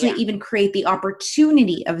to actually even create the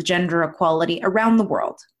opportunity of gender equality around the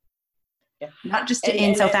world. Yeah. Not just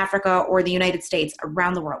in South Africa or the United States,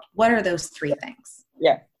 around the world. What are those 3 things?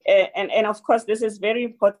 Yeah. And of course, this is very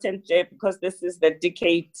important because this is the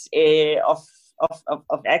decade of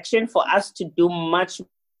action for us to do much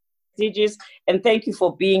messages. And thank you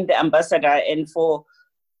for being the ambassador and for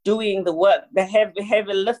doing the work, the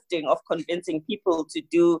heavy lifting of convincing people to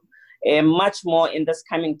do much more in this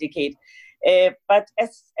coming decade. But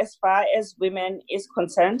as far as women is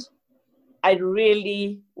concerned, I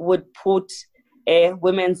really would put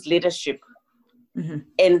women's leadership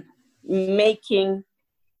and making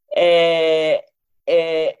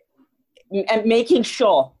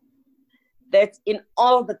sure that in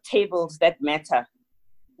all the tables that matter,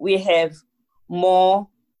 we have more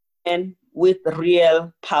men with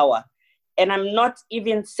real power. And I'm not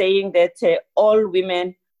even saying that all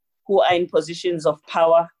women who are in positions of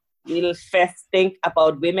power will first think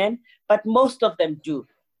about women, but most of them do.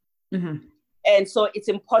 And so it's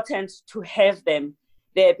important to have them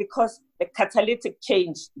there because the catalytic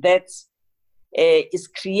change that is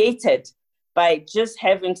created by just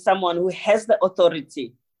having someone who has the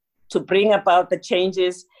authority to bring about the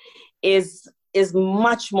changes is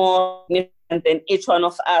much more significant than each one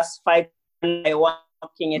of us fighting by one,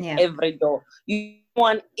 knocking at every door. You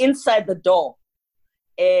want inside the door,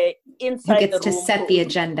 inside who gets the to room, set the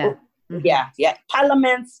agenda. Yeah.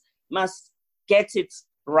 Parliaments must get it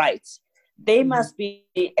right. They must be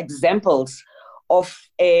examples of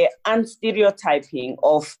unstereotyping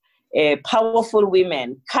of powerful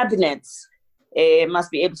women. Cabinets must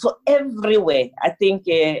be able. So everywhere, I think.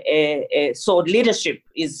 So leadership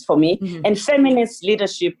is for me, and feminist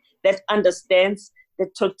leadership that understands the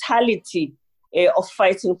totality of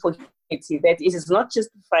fighting for equality. That it is not just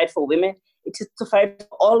to fight for women; it is to fight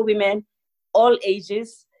for all women, all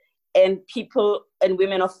ages, and people and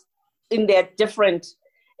women in their different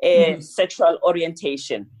sexual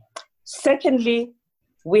orientation. Secondly,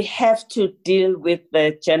 we have to deal with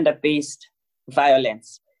the gender-based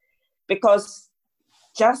violence because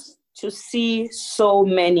just to see so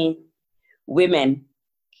many women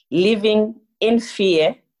living in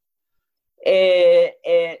fear, I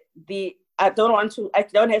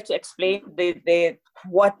don't have to explain the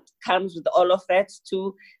what comes with all of that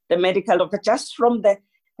to the medical doctor, just from the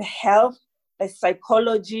health, the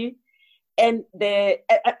psychology, and I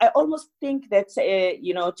almost think that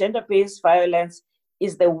gender-based violence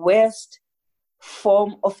is the worst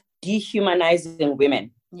form of dehumanizing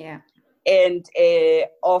women. Yeah, and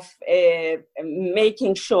of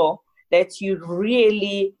making sure that you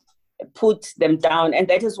really put them down, and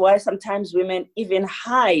that is why sometimes women even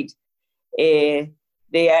hide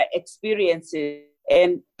their experiences,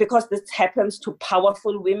 and because this happens to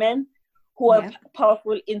powerful women who are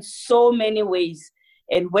powerful in so many ways.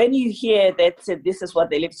 And when you hear that this is what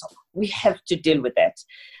they live, so we have to deal with that.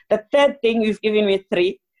 The third thing, you've given me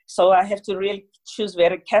 3, so I have to really choose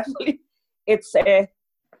very carefully. It's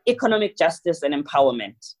economic justice and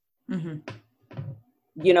empowerment.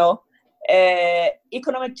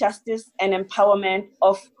 Economic justice and empowerment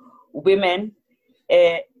of women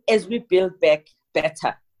as we build back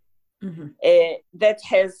better. That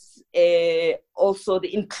has also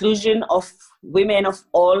the inclusion of women of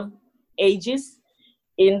all ages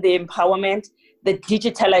in the empowerment, the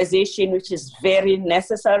digitalization, which is very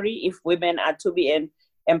necessary if women are to be in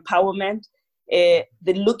empowerment,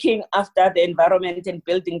 the looking after the environment and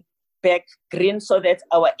building back green so that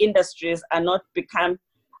our industries are not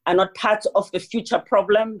part of the future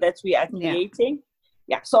problem that we are creating.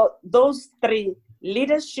 So those 3,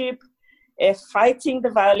 leadership, fighting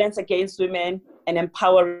the violence against women, and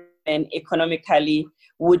empowering women economically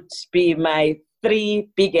would be my 3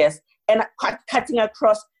 biggest. And cutting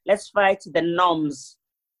across, let's fight the norms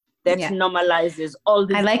that normalizes all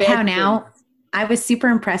these. I like how now I was super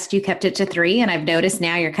impressed you kept it to 3, and I've noticed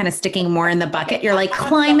now you're kind of sticking more in the bucket. You're like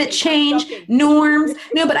climate change, norms.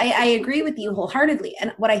 No, but I agree with you wholeheartedly.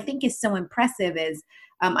 And what I think is so impressive is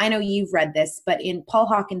I know you've read this, but in Paul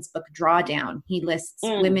Hawkins' book, Drawdown, he lists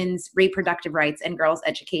women's reproductive rights and girls'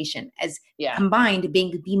 education as combined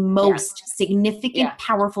being the most significant,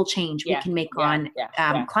 powerful change we can make on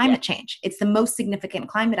climate change. It's the most significant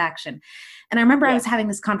climate action. And I remember I was having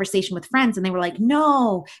this conversation with friends and they were like,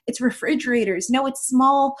 no, it's refrigerators. No, it's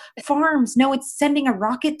small farms. No, it's sending a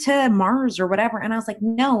rocket to Mars or whatever. And I was like,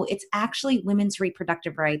 no, it's actually women's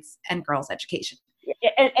reproductive rights and girls' education.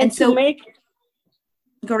 And so make...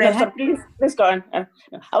 Go right ahead. Please go on.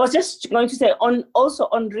 I was just going to say also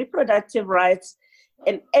on reproductive rights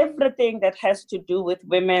and everything that has to do with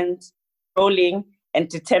women's controlling and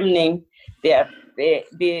determining their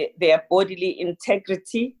bodily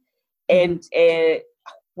integrity and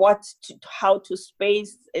how to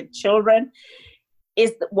space children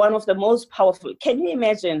is one of the most powerful. Can you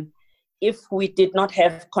imagine if we did not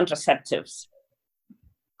have contraceptives?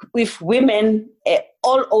 With women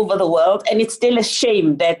all over the world, and it's still a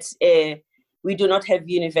shame that we do not have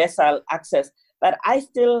universal access, but I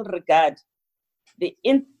still regard the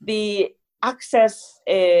access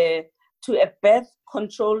to a birth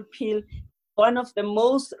control pill one of the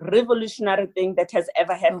most revolutionary things that has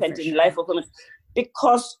ever happened in the life of women,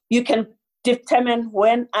 because you can determine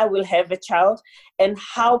when I will have a child and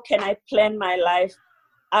how can I plan my life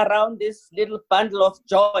around this little bundle of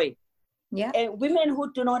joy. Yeah. And women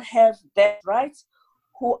who do not have that right,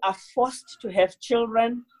 who are forced to have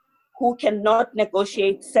children, who cannot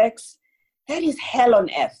negotiate sex, that is hell on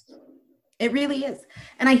earth. It really is.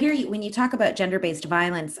 And I hear you when you talk about gender-based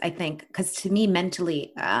violence, I think, because to me,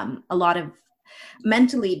 mentally, that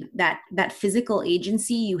physical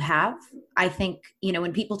agency you have, I think,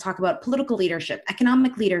 when people talk about political leadership,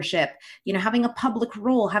 economic leadership, having a public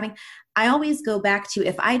role, I always go back to,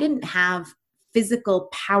 if I didn't have physical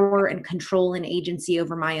power and control and agency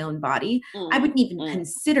over my own body, I wouldn't even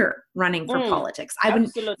consider running for politics. I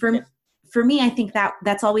wouldn't. For me, I think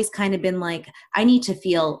that's always kind of been like, I need to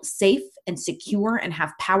feel safe and secure and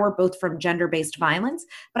have power, both from gender-based violence,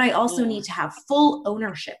 but I also need to have full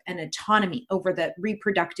ownership and autonomy over the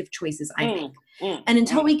reproductive choices I make. And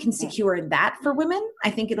until we can secure that for women,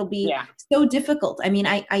 I think it'll be so difficult. I mean,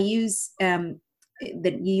 I use the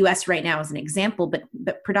US right now as an example, but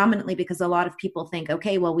predominantly because a lot of people think,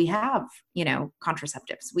 okay, well, we have,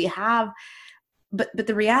 contraceptives, we have. But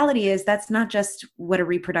the reality is that's not just what a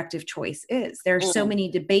reproductive choice is. There are so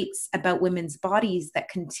many debates about women's bodies that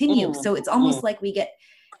continue. So it's almost like we get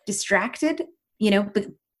distracted,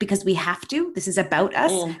 because we have to. This is about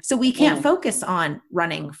us. So we can't focus on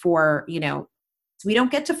running for, we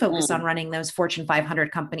don't get to focus on running those Fortune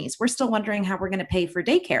 500 companies. We're still wondering how we're going to pay for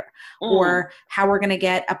daycare or how we're going to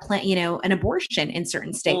get an abortion in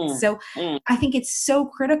certain states. So I think it's so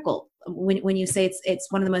critical when you say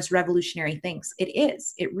it's one of the most revolutionary things. It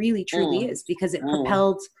is. It really, truly is, because it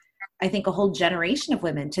propelled, I think, a whole generation of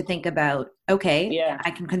women to think about, okay, I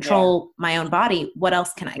can control my own body. What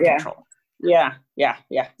else can I control? Yeah.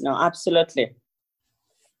 No, absolutely.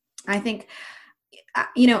 I think,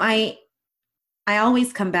 I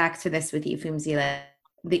always come back to this with you, Phumzile,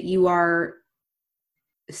 that you are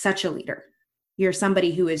such a leader. You're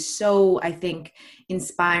somebody who is so, I think,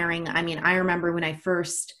 inspiring. I mean, I remember when I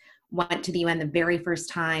first went to the UN the very first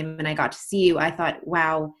time and I got to see you, I thought,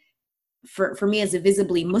 wow, for me as a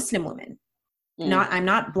visibly Muslim woman, I'm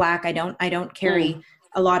not Black. I don't carry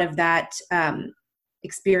a lot of that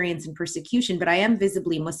experience and persecution, but I am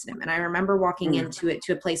visibly Muslim. And I remember walking into a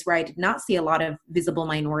place where I did not see a lot of visible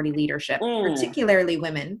minority leadership, particularly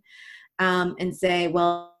women, and say,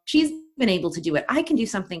 well, she's been able to do it. I can do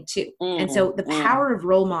something too. And so the power of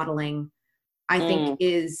role modeling, I think,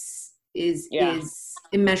 is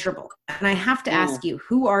immeasurable. And I have to ask you,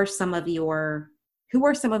 who are some of the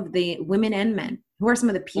women and men, who are some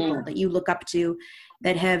of the people that you look up to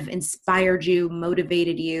that have inspired you,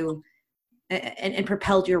 motivated you, and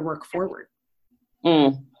propelled your work forward?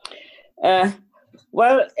 It's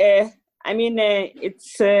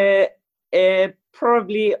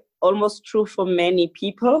probably almost true for many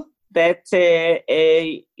people that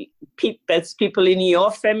that's people in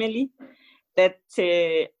your family that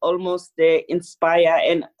almost inspire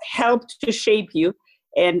and help to shape you.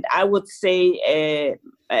 And I would say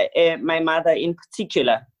my mother in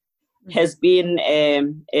particular has been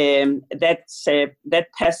that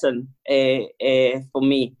person for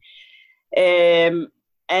me. And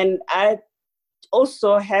I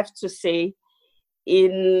also have to say,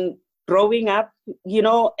 in growing up,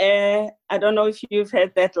 I don't know if you've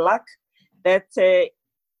had that luck, that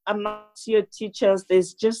amongst your teachers,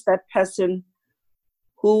 there's just that person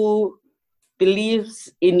who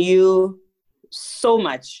believes in you so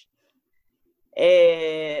much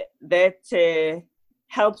that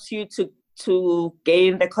helps you to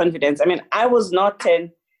gain the confidence. I mean, I was not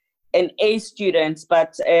an A student,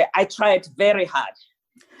 but I tried very hard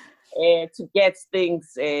to get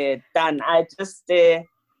things done. I just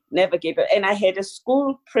never gave it. And I had a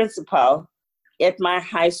school principal at my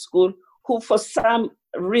high school who, for some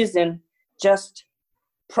reason, just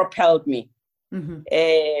propelled me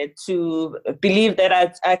to believe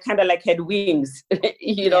that I kind of like had wings,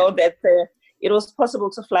 you know, that it was possible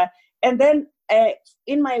to fly. And then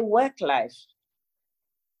in my work life,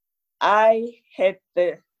 I had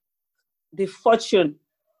the fortune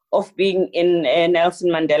of being in Nelson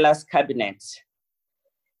Mandela's cabinet.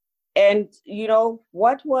 And, you know,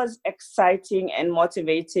 what was exciting and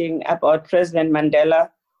motivating about President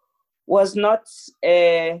Mandela was not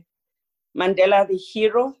Mandela the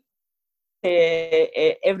hero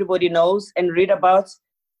everybody knows and read about,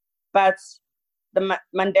 but the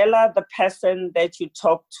Mandela, the person that you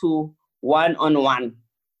talk to one-on-one,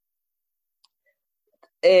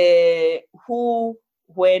 who,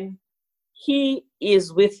 when he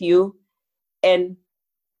is with you and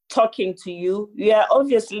talking to you, you are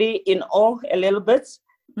obviously in awe a little bit,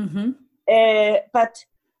 but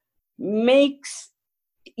makes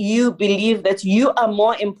you believe that you are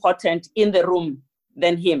more important in the room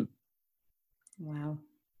than him. Wow.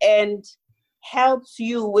 And helps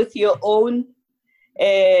you with your own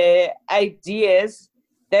ideas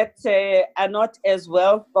that are not as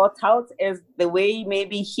well thought out as the way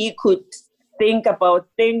maybe he could think about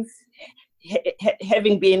things,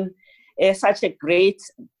 having been such a great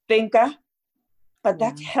thinker. But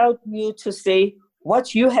that helped you to say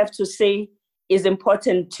what you have to say is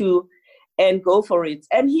important too, and go for it.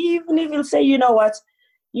 And he even will say, you know what,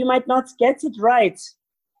 you might not get it right,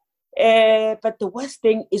 but the worst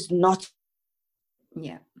thing is not.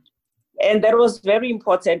 Yeah. And that was very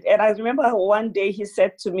important. And I remember one day he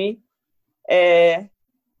said to me, when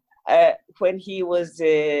he was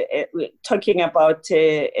talking about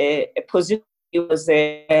a position he was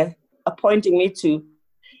appointing me to,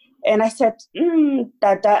 and I said,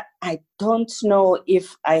 Dada, I don't know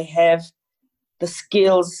if I have the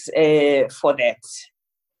skills for that.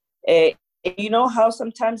 You know how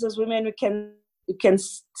sometimes as women we can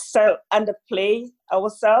underplay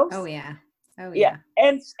ourselves. Oh yeah.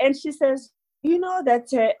 And she says, you know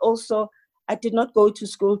that also I did not go to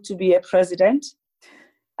school to be a president.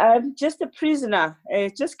 I'm just a prisoner.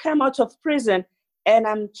 I just came out of prison, and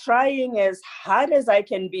I'm trying as hard as I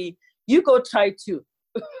can be. You go try too.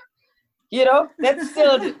 You know, that's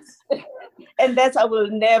still, and that I will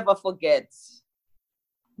never forget.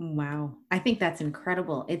 Wow. I think that's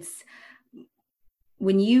incredible.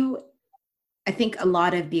 I think a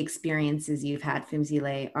lot of the experiences you've had,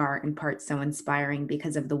 Phumzile, are in part so inspiring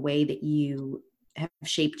because of the way that you have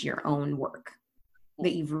shaped your own work,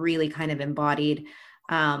 that you've really kind of embodied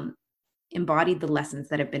the lessons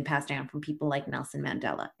that have been passed down from people like Nelson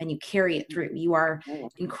Mandela, and you carry it through. You are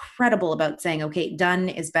incredible about saying, okay, done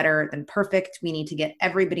is better than perfect. We need to get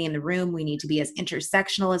everybody in the room. We need to be as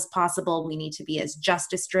intersectional as possible. We need to be as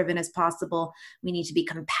justice driven as possible. We need to be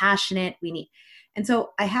compassionate. And so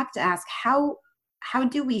I have to ask, how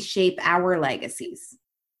do we shape our legacies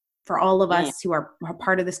for all of us who are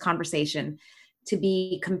part of this conversation to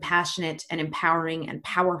be compassionate and empowering and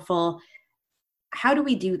powerful? How do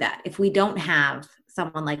we do that if we don't have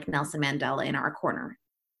someone like Nelson Mandela in our corner?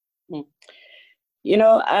 You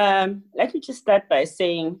know, let me just start by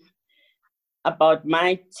saying about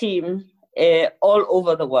my team all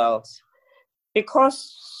over the world,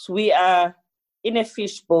 because we are in a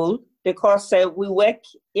fishbowl, because we work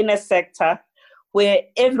in a sector where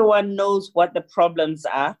everyone knows what the problems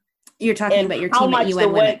are. You're talking about your team at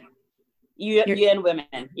UN Women. UN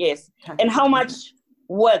Women, yes. And how much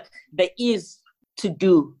work there is to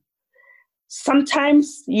do.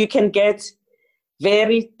 Sometimes you can get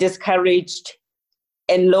very discouraged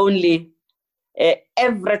and lonely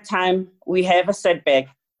every time we have a setback.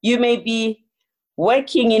 You may be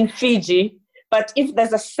working in Fiji, but if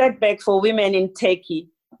there's a setback for women in Turkey,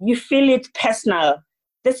 you feel it personal.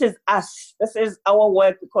 This is us. This is our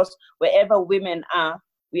work, because wherever women are,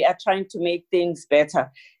 we are trying to make things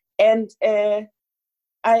better. And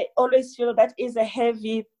I always feel that is a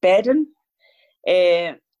heavy burden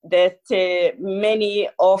that many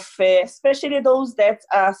of, especially those that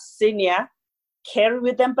are senior, carry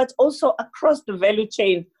with them, but also across the value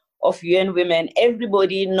chain of UN Women.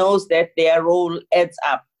 Everybody knows that their role adds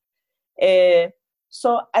up.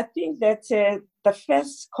 So I think that the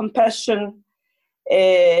first compassion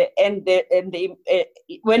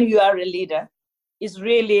when you are a leader is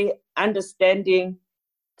really understanding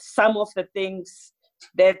some of the things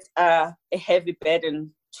that are a heavy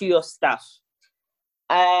burden to your staff.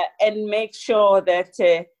 and make sure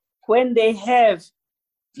that when they have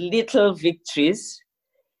little victories,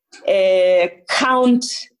 count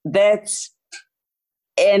that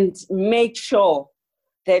and make sure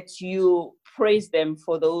that you praise them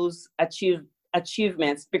for those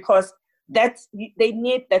achievements, because they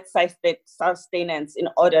need that sustenance in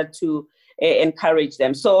order to encourage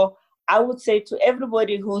them. So I would say to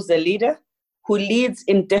everybody who's a leader, who leads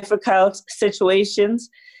in difficult situations,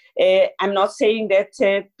 I'm not saying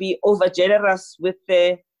that be over generous with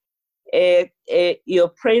your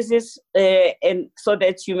praises, and so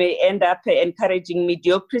that you may end up encouraging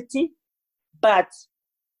mediocrity, but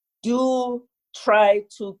do try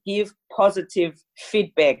to give positive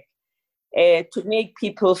feedback to make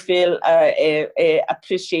people feel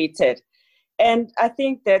appreciated. And I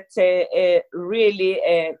think that really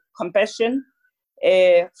compassion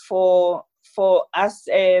for us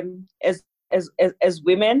as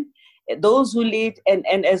women, those who lead and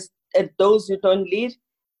those who don't lead,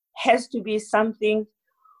 has to be something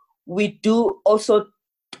we do also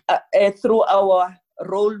through our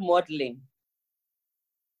role modeling.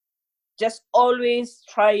 Just always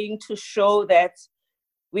trying to show that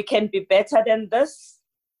we can be better than this,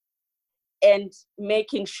 and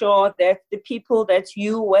making sure that the people that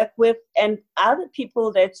you work with and other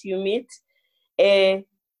people that you meet,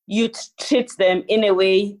 you treat them in a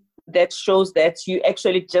way that shows that you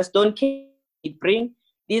actually just don't care what they bring.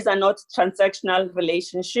 These are not transactional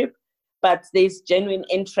relationships, but there's genuine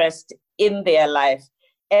interest in their life.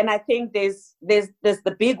 And I think there's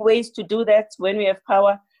the big ways to do that when we have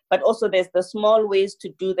power, but also there's the small ways to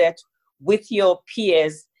do that with your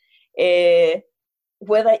peers,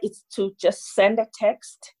 whether it's to just send a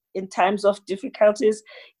text in times of difficulties,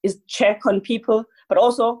 is check on people, but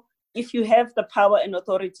also if you have the power and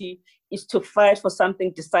authority, is to fight for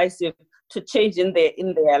something decisive to change in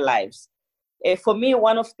their lives. For me,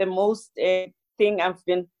 one of the most thing I've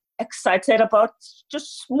been excited about,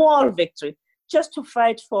 just small victory, just to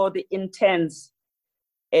fight for the interns,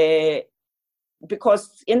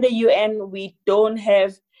 because in the UN, we don't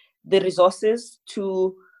have the resources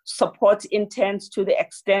to support interns to the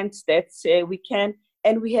extent that we can,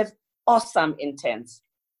 and we have awesome interns.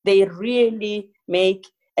 They really make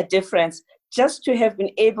a difference. Just to have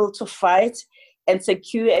been able to fight and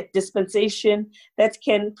secure a dispensation that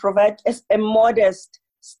can provide a modest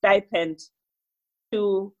stipend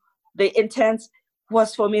to the interns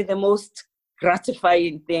was for me the most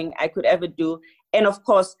gratifying thing I could ever do. And of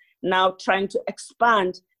course, now trying to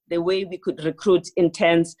expand the way we could recruit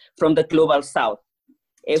interns from the global south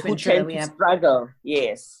who tend to struggle.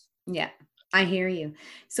 Yes. Yeah, I hear you.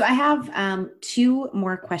 So I have 2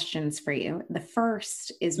 more questions for you. The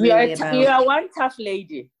first is really about... You are one tough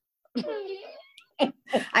lady.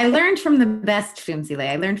 I learned from the best, Phumzile.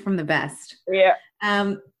 I learned from the best. Yeah.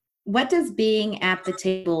 What does being at the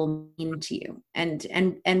table mean to you?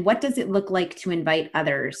 And what does it look like to invite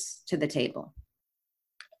others to the table?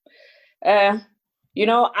 I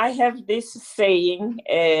have this saying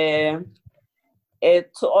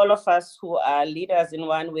to all of us who are leaders in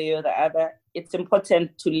one way or the other: it's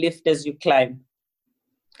important to lift as you climb.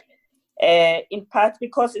 In part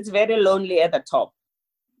because it's very lonely at the top.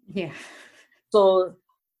 Yeah. So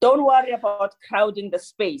don't worry about crowding the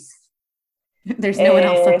space. There's no one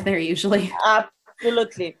else up there usually.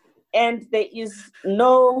 Absolutely. And there is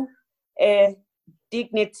no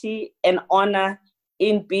dignity and honor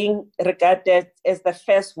in being regarded as the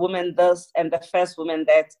first woman this and the first woman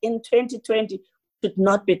that. In 2020, should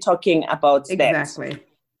not be talking about that. Exactly.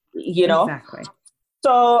 Exactly.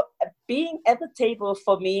 So being at the table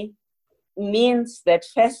for me means that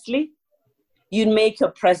firstly, you make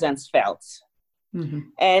your presence felt. Mm-hmm.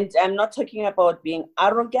 And I'm not talking about being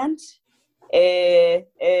arrogant,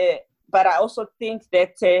 but I also think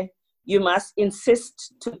that you must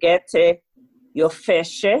insist to get your fair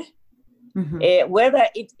share, whether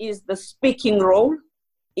it is the speaking role,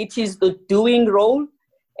 it is the doing role.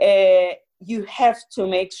 You have to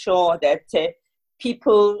make sure that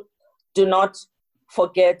people do not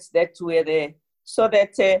forget that we're there, so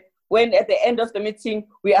that when at the end of the meeting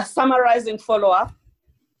we are summarizing follow-up,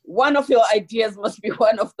 one of your ideas must be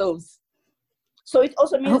one of those. So it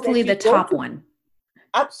also means hopefully the top one.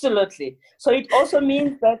 Absolutely. So it also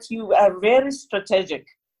means that you are very strategic.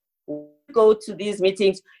 When you go to these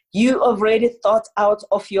meetings, you already thought out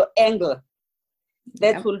of your angle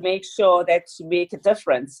that will make sure that you make a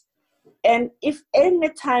difference. And if any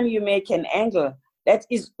time you make an angle, that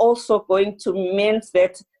is also going to mean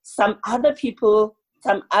that some other people,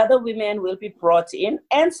 some other women will be brought in,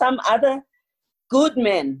 and some other good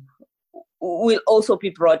men will also be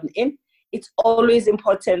brought in. it's always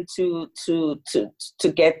important to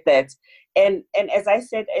get that. And as I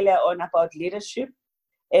said earlier on about leadership,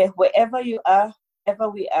 wherever you are, wherever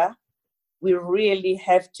we are, we really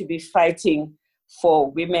have to be fighting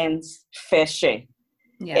for women's fair share.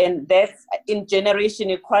 Yeah. And that's in generation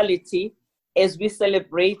equality. As we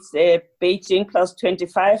celebrate Beijing Plus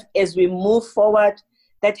 25, as we move forward,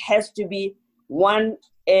 that has to be one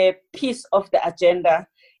piece of the agenda,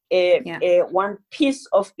 one piece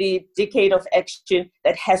of the decade of action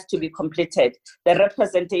that has to be completed. The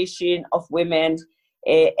representation of women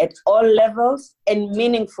at all levels, and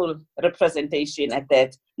meaningful representation at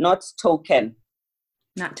that, not token.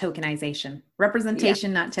 Not tokenization.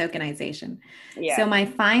 Representation, not tokenization. Yeah. So my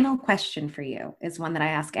final question for you is one that I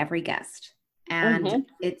ask every guest. And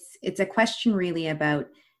it's a question really about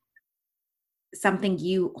something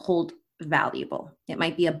you hold valuable. It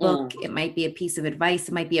might be a book, it might be a piece of advice,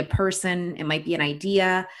 it might be a person, it might be an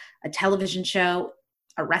idea, a television show,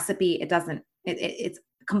 a recipe. It's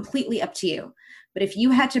completely up to you. But if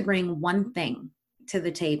you had to bring one thing to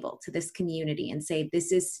the table, to this community, and say,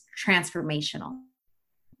 this is transformational,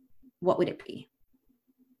 what would it be?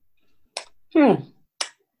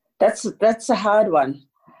 That's a hard one.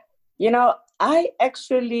 I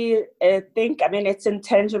actually think, it's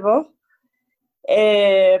intangible,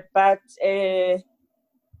 but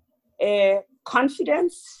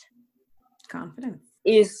confidence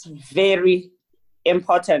is very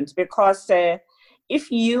important, because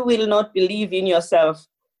if you will not believe in yourself,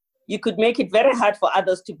 you could make it very hard for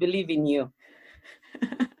others to believe in you.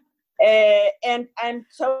 And I'm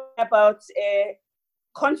talking about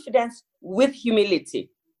confidence with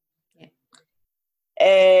humility.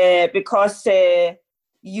 Because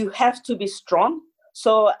you have to be strong.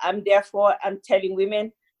 So I'm telling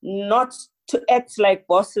women not to act like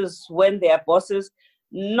bosses when they are bosses,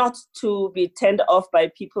 not to be turned off by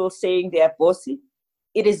people saying they are bossy.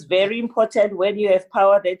 It is very important when you have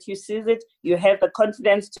power that you seize it, you have the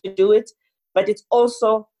confidence to do it, but it's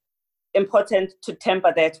also important to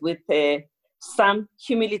temper that with some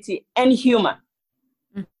humility and humor.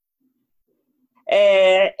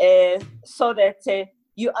 So that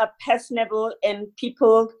you are personable and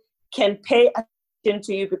people can pay attention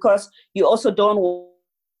to you, because you also don't want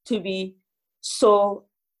to be so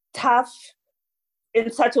tough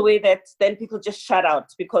in such a way that then people just shut out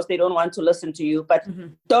because they don't want to listen to you. But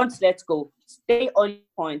don't let go. Stay on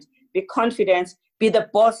point. Be confident. Be the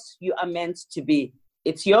boss you are meant to be.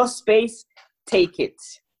 It's your space. Take it.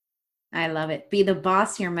 I love it. Be the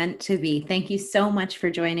boss you're meant to be. Thank you so much for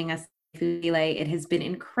joining us, Siphelile. It has been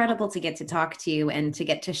incredible to get to talk to you and to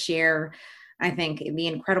get to share, I think, the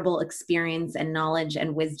incredible experience and knowledge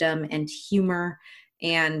and wisdom and humor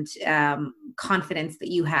and confidence that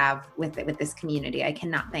you have with this community. I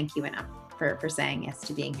cannot thank you enough for saying yes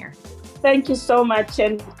to being here. Thank you so much,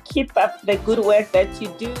 and keep up the good work that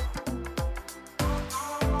you do.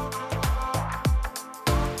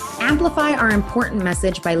 Amplify our important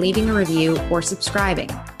message by leaving a review or subscribing.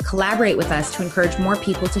 Collaborate with us to encourage more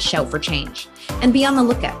people to shout for change. And be on the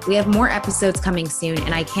lookout. We have more episodes coming soon,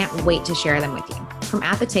 and I can't wait to share them with you. From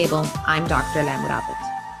At the Table, I'm Dr. Elamu Rabit.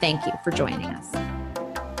 Thank you for joining us.